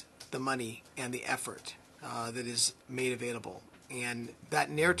maximize the money and the effort that is made available. And that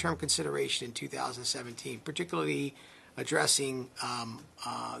near-term consideration in 2017, particularly addressing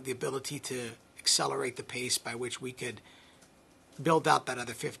the ability to accelerate the pace by which we could build out that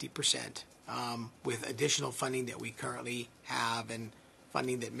other 50% with additional funding that we currently have and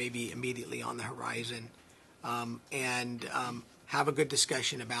funding that may be immediately on the horizon, and have a good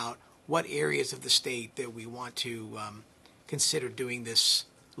discussion about what areas of the state that we want to consider doing this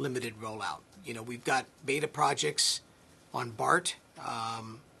limited rollout. We've got beta projects on BART.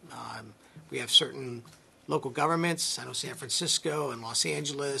 We have certain local governments. I know San Francisco and Los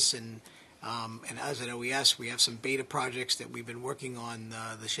Angeles and as at OES, we have some beta projects that we've been working on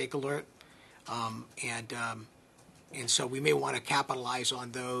the Shake Alert, and so we may want to capitalize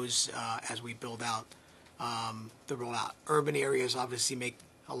on those as we build out the rollout. Urban areas obviously make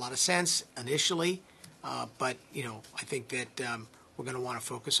a lot of sense initially, but I think that we're going to want to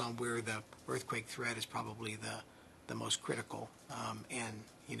focus on where the earthquake threat is probably the most critical, and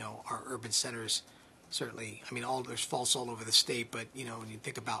our urban centers certainly. I mean, there's faults all over the state, but when you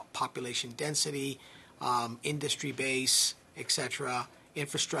think about population density, industry base, etc.,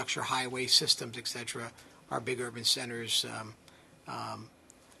 infrastructure, highway systems, etc., our big urban centers,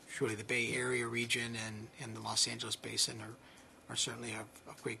 surely the Bay Area region and the Los Angeles basin are certainly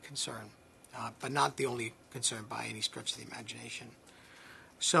of great concern, but not the only concern by any stretch of the imagination.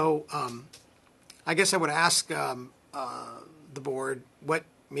 So I guess I would ask the board what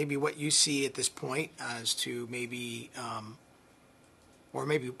you see at this point as to maybe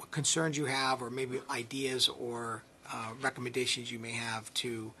what concerns you have, or maybe ideas or recommendations you may have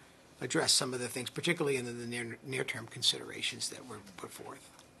to address some of the things, particularly in the near-term considerations that were put forth.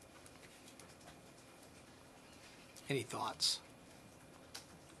 Any thoughts?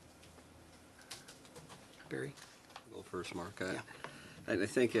 Barry? Go first, Mark. Yeah. I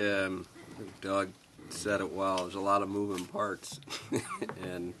think Doug said it well. There's a lot of moving parts,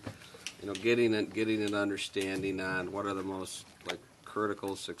 and getting an understanding on what are the most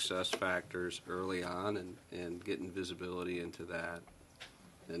critical success factors early on, and getting visibility into that.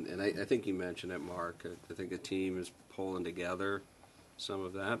 And I think you mentioned it, Mark. I think a team is pulling together some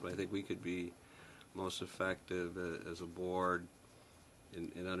of that, but I think we could be most effective as a board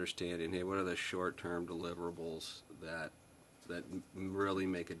in understanding, hey, what are the short-term deliverables that really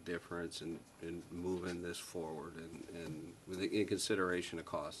make a difference in moving this forward, and with in consideration of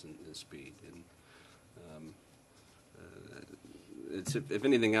cost and speed. And it's, if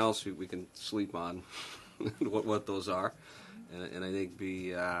anything else, we can sleep on what those are, and I think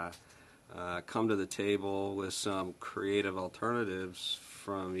come to the table with some creative alternatives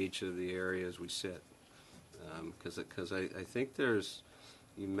from each of the areas we sit. Because I think there's,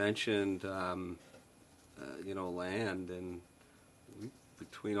 you mentioned, land, and we,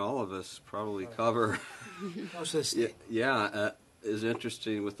 between all of us, probably cover. Most of the state. Is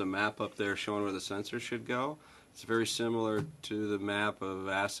interesting with the map up there showing where the sensors should go. It's very similar to the map of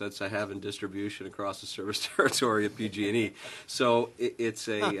assets I have in distribution across the service territory of PG&E. So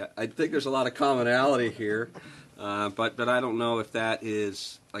I think there's a lot of commonality here, but I don't know if that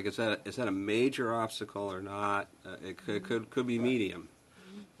is, like I said, is that a major obstacle or not? It could be medium.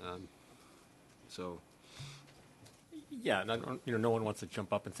 Yeah, no one wants to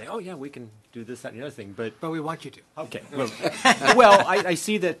jump up and say, "Oh, yeah, we can do this, that, and the other thing." But we want you to. Okay. Well, I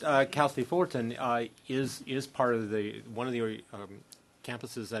see that Cal State Fullerton is part of one of the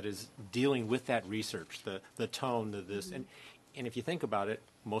campuses that is dealing with that research, the tone of this, and if you think about it,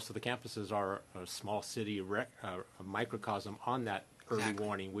 most of the campuses are a small city, a microcosm on that early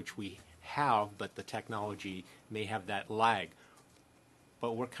warning, which we have, but the technology may have that lag.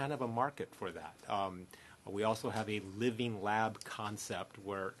 But we're kind of a market for that. We also have a living lab concept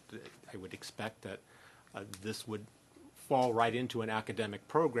where I would expect that this would fall right into an academic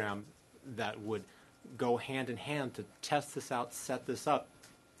program that would go hand in hand to test this out, set this up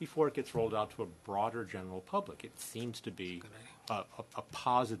before it gets rolled out to a broader general public. It seems to be a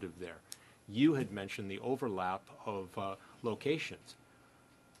positive there. You had mentioned the overlap of locations.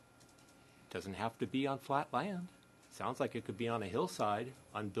 It doesn't have to be on flat land. Sounds like it could be on a hillside,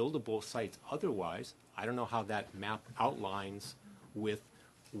 unbuildable sites otherwise. I don't know how that map outlines with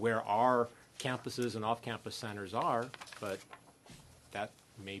where our campuses and off-campus centers are, but that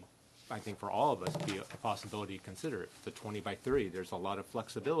may, I think, for all of us, be a possibility to consider. It's a 20 by 30. There's a lot of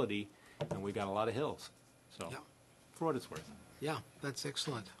flexibility, and we've got a lot of hills. So, for what it's worth. Yeah, that's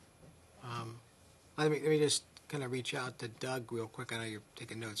excellent. Let me just kind of reach out to Doug real quick. I know you're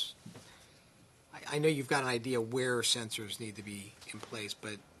taking notes. I know you've got an idea where sensors need to be in place,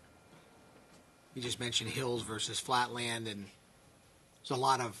 but you just mentioned hills versus flat land, and there's a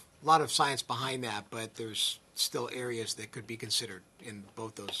lot of science behind that, but there's still areas that could be considered in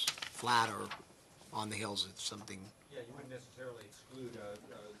both those flat or on the hills. It's something. Yeah, you wouldn't necessarily exclude a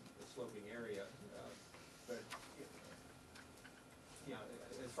sloping area, but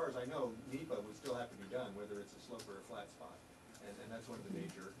as far as I know, NEPA would still have to be done, whether it's a slope or a flat spot, and that's one of the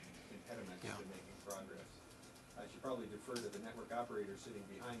major impediments to making progress. I should probably defer to the network operator sitting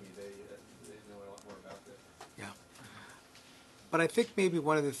behind me. They know a lot more about this. Yeah. But I think maybe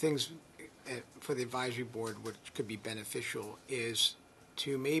one of the things for the advisory board which could be beneficial is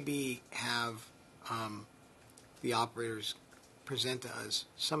to maybe have the operators present to us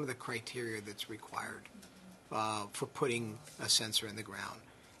some of the criteria that's required for putting a sensor in the ground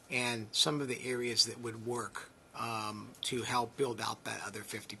and some of the areas that would work to help build out that other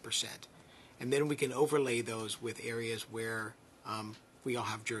 50%. And then we can overlay those with areas where we all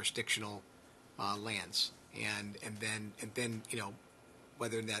have jurisdictional lands, and then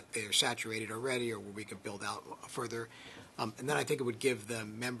whether or not they're saturated already or where we can build out further. And then I think it would give the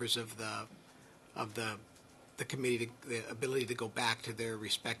members of the committee the ability to go back to their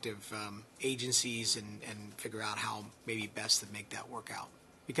respective agencies and figure out how maybe best to make that work out.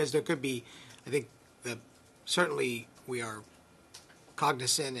 Because there could be, I think, certainly we are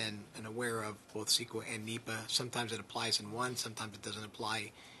cognizant and aware of both CEQA and NEPA. Sometimes it applies in one, sometimes it doesn't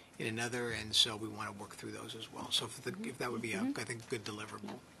apply in another, and so we want to work through those as well. So if that would be, I think, a good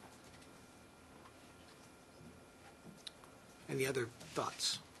deliverable. Any other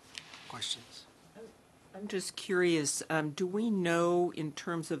thoughts, questions? I'm just curious, do we know in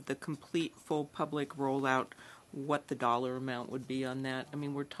terms of the complete full public rollout what the dollar amount would be on that? I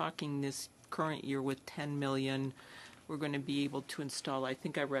mean, we're talking this current year with $10 million. We're going to be able to install, I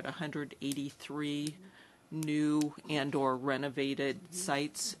think I read 183 new and or renovated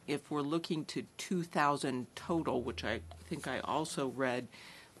sites. If we're looking to 2,000 total, which I think I also read,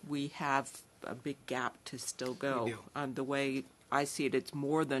 we have a big gap to still go. The way I see it, it's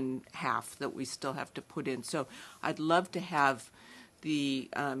more than half that we still have to put in. So I'd love to have the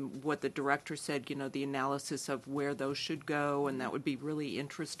what the director said, the analysis of where those should go, and that would be really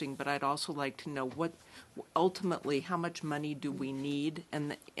interesting. But I'd also like to know what ultimately how much money do we need,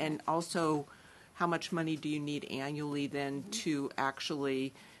 and also how much money do you need annually then to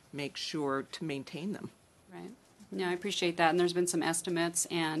actually make sure to maintain them? Right. Yeah, I appreciate that. And there's been some estimates,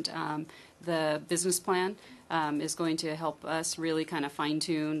 and the business plan is going to help us really kind of fine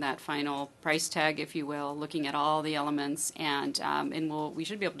tune that final price tag, if you will, looking at all the elements, and we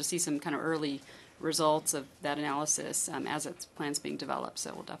should be able to see some kind of early results of that analysis as its plan's being developed.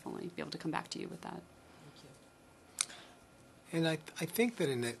 So we'll definitely be able to come back to you with that. And I think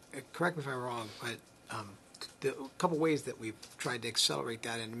that correct me if I'm wrong, but a couple ways that we've tried to accelerate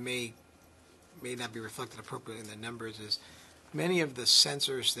that, and may not be reflected appropriately in the numbers, is many of the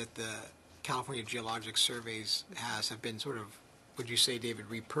sensors that the California Geologic Surveys have been sort of, would you say, David,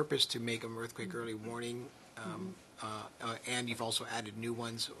 repurposed to make them earthquake early warning, and you've also added new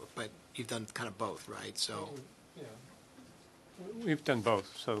ones, but you've done kind of both, right? So yeah, we've done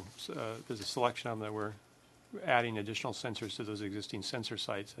both. So there's a selection of them that we're adding additional sensors to those existing sensor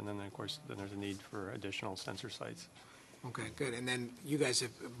sites, and then of course there's a need for additional sensor sites. Okay, good. And then you guys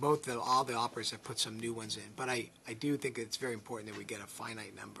have all the operators have put some new ones in, but I do think it's very important that we get a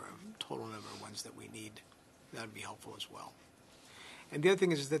finite total number of ones that we need. That would be helpful as well. And the other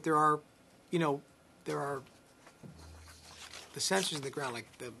thing is that there are the sensors in the ground, like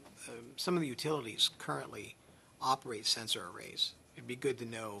some of the utilities currently operate sensor arrays. It'd be good to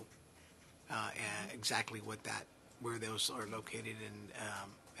know exactly where those are located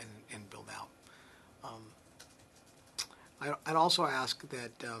and build out. I'd also ask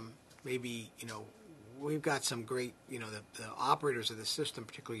that maybe we've got some great the operators of the system,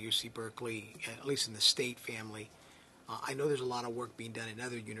 particularly UC Berkeley, at least in the state family. I know there's a lot of work being done in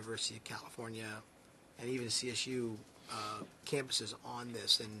other University of California and even CSU campuses on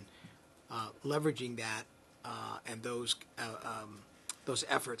this, and leveraging that and those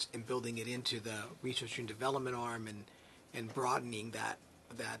efforts and building it into the research and development arm and broadening that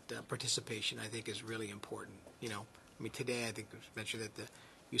participation, I think, is really important. I mean, today I think it was mentioned that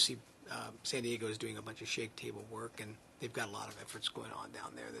the UC San Diego is doing a bunch of shake table work, and they've got a lot of efforts going on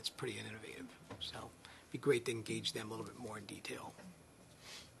down there that's pretty innovative. So it'd be great to engage them a little bit more in detail.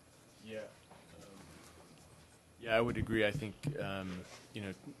 Yeah. Yeah, I would agree. I think,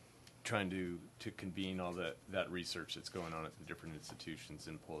 trying to convene all that research that's going on at the different institutions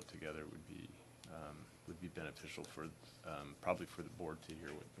and pull it together would be beneficial for probably for the board to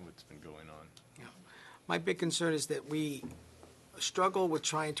hear what's been going on. Yeah. My big concern is that we struggle with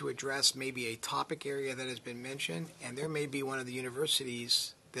trying to address maybe a topic area that has been mentioned, and there may be one of the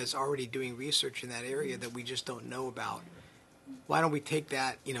universities that's already doing research in that area that we just don't know about. Why don't we take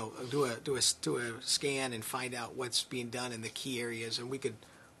that, do a scan and find out what's being done in the key areas, and we could,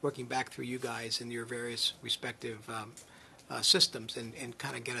 working back through you guys and your various respective systems, and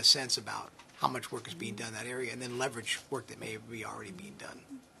kind of get a sense about how much work is being done in that area, and then leverage work that may be already being done.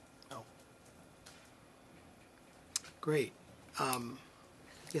 Oh. Great.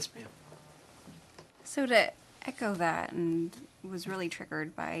 Yes, ma'am. So to echo that, and was really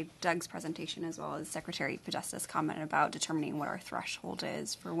triggered by Doug's presentation as well as Secretary Podesta's comment about determining what our threshold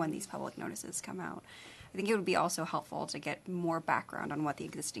is for when these public notices come out. I think it would be also helpful to get more background on what the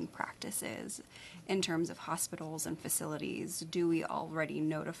existing practice is in terms of hospitals and facilities. Do we already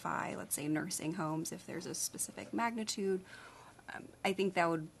notify, let's say, nursing homes if there's a specific magnitude? I think that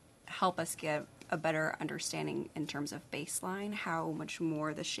would help us get a better understanding in terms of baseline, how much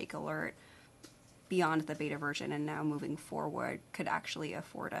more the Shake Alert beyond the beta version and now moving forward could actually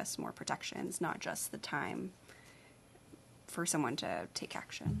afford us more protections, not just the time for someone to take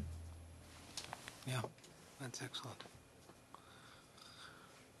action. Yeah, that's excellent.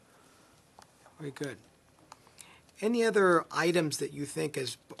 Very good. Any other items that you think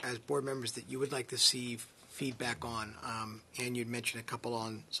as board members that you would like to see feedback on? And you'd mentioned a couple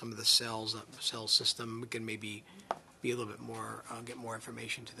on some of the cell system. We can maybe be a little bit more, get more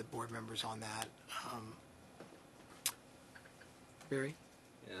information to the board members on that. Barry?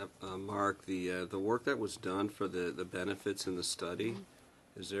 Yeah, Mark, the work that was done for the benefits in the study,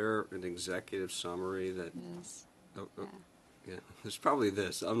 is there an executive summary that? Yes. Yeah, there's probably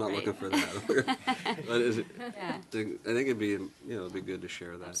this. I'm not looking for that. But is it? Yeah. I think it'd be it'd be good to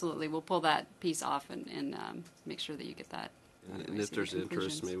share that. Absolutely, we'll pull that piece off and make sure that you get that. And if there's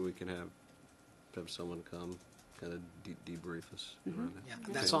interest, maybe we can have someone come, kind of debrief us. Mm-hmm. Yeah,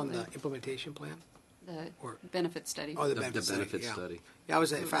 that's on the implementation plan. The benefit study. Oh, the benefit study. Yeah, that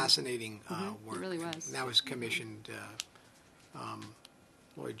was a fascinating work. It really was. And that was commissioned.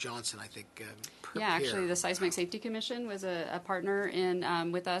 Lloyd Johnson, I think. Yeah, actually, the Seismic Safety Commission was a partner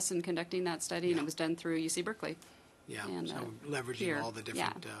in with us in conducting that study, and it was done through UC Berkeley. Yeah, and, so leveraging all the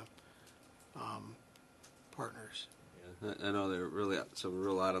different partners. Yeah, I know they're really some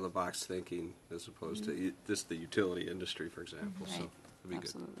real out of the box thinking as opposed to just the utility industry, for example. Right. So it'd be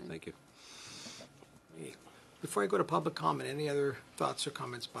Absolutely. good. Thank you. Before I go to public comment, any other thoughts or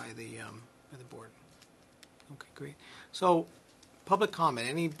comments by the board? Okay, great. So, public comment.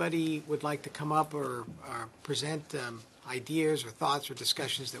 Anybody would like to come up or present ideas or thoughts or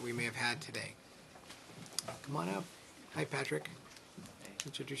discussions that we may have had today? Come on up. Hi, Patrick.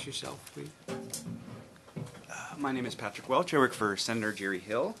 Introduce yourself, please. My name is Patrick Welch. I work for Senator Jerry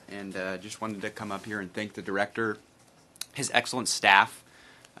Hill, and just wanted to come up here and thank the director, his excellent staff,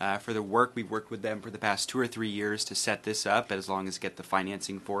 for the work. We've worked with them for the past 2 or 3 years to set this up, as long as get the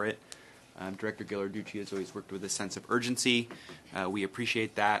financing for it. Director Ghilarducci has always worked with a sense of urgency. We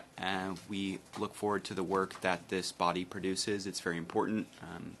appreciate that. We look forward to the work that this body produces. It's very important,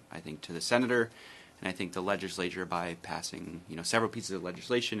 I think, to the senator, and I think the legislature, by passing several pieces of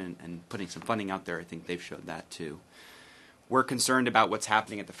legislation and putting some funding out there, I think they've showed that too. We're concerned about what's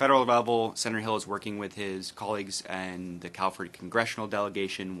happening at the federal level. Senator Hill is working with his colleagues and the California congressional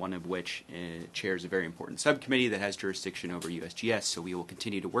delegation, one of which chairs a very important subcommittee that has jurisdiction over USGS. So we will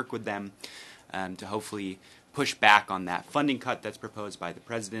continue to work with them to hopefully push back on that funding cut that's proposed by the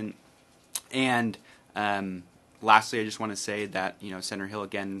president. And lastly, I just want to say that Senator Hill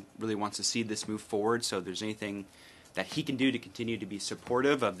again really wants to see this move forward. So if there's anything that he can do to continue to be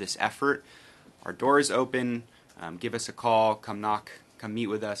supportive of this effort, our door is open. Give us a call, come knock, come meet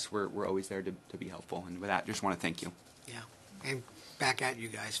with us. We're always there to be helpful. And with that, just want to thank you. Yeah, and back at you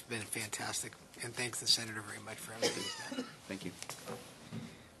guys. Been fantastic. And thanks the Senator very much for everything you've done. Thank you.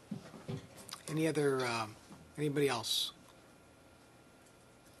 Anybody else?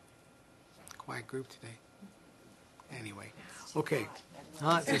 Quiet group today. Anyway, okay.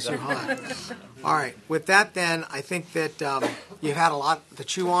 It's so hot. All right. With that, then, I think that you've had a lot to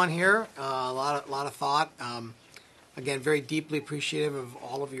chew on here, a lot of thought. Again, very deeply appreciative of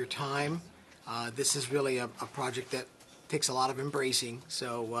all of your time. This is really a project that takes a lot of embracing.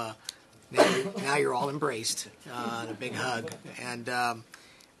 So now you're all embraced. A big hug, and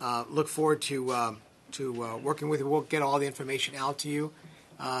look forward to working with you. We'll get all the information out to you.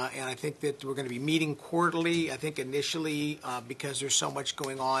 And I think that we're going to be meeting quarterly. I think initially, because there's so much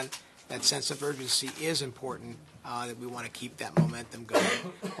going on, that sense of urgency is important, that we want to keep that momentum going.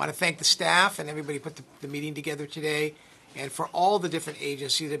 I want to thank the staff and everybody who put the meeting together today, and for all the different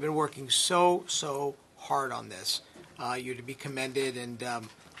agencies that have been working so hard on this. You're to be commended, and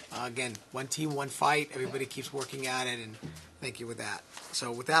again, one team, one fight. Everybody keeps working at it, and thank you with that.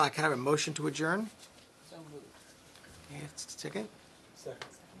 So with that, I can have a motion to adjourn. So moved. Yeah, second? Second.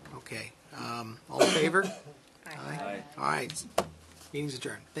 Okay. All in favor? Aye. All right. Meeting's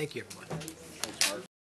adjourned. Thank you, everyone.